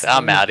 Quest.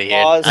 I'm out of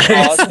here.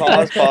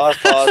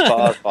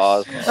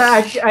 Pause.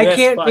 I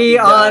can't be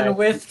on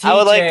with TJ. I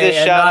would like to and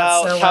shout not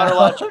out so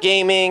Counterlaunch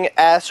Gaming,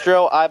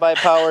 Astro,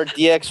 iBuyPower,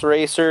 DX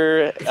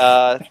Racer,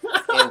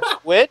 and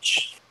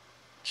Twitch,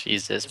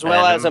 Jesus, as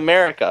well as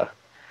America.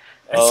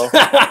 Oh.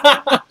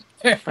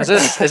 Is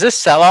this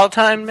sellout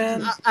time,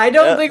 man? I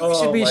don't think we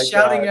should be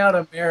shouting out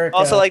America.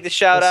 Also like to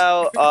shout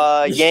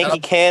out Yankee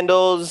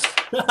Candles.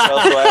 What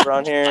else do I have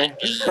around here?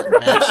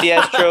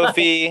 CS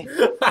Trophy.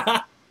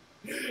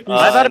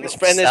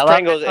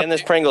 In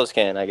this Pringles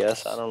can, I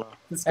guess. I don't know.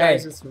 This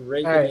guy's just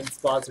raking in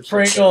sponsorship.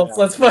 Pringles,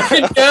 let's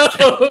fucking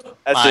go.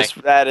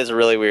 That is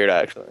really weird,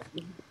 actually.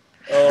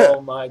 Oh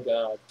my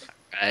god.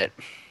 Right.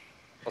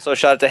 Also,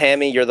 shout out to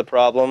Hammy. You're the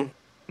problem.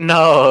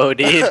 No,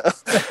 dude.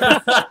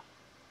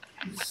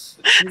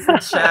 He's in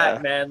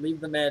chat, man.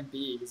 Leave the man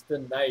be. He's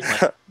been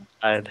nice.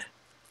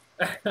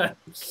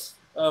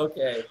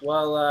 Okay.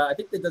 Well, I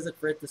think that does it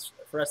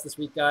for us this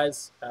week,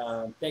 guys.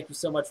 Thank you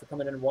so much for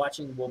coming in and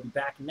watching. We'll be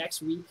back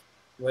next week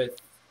with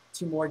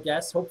 2 more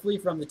guests, hopefully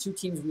from the 2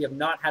 teams we have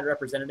not had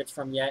representatives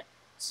from yet.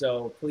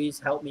 So please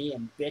help me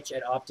and bitch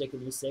at Optic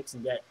and E6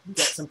 and get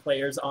some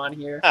players on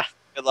here.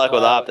 Good luck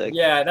with Optic.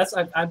 Yeah,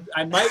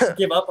 I might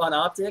give up on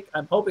Optic.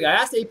 I'm hoping. I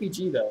asked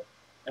APG though,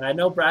 and I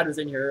know Brad was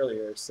in here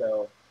earlier,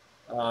 so.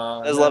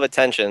 Does love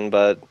attention,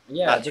 but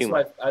yeah, not too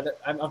much.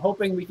 I'm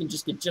hoping we can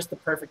just get just the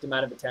perfect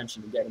amount of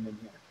attention to get him in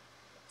here.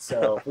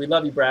 So we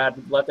love you, Brad.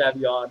 We'd love to have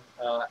you on.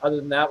 Other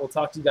than that, we'll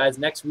talk to you guys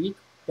next week.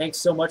 Thanks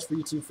so much for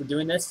you two for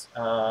doing this.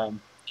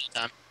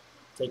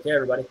 Take care,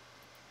 everybody.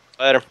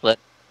 Later.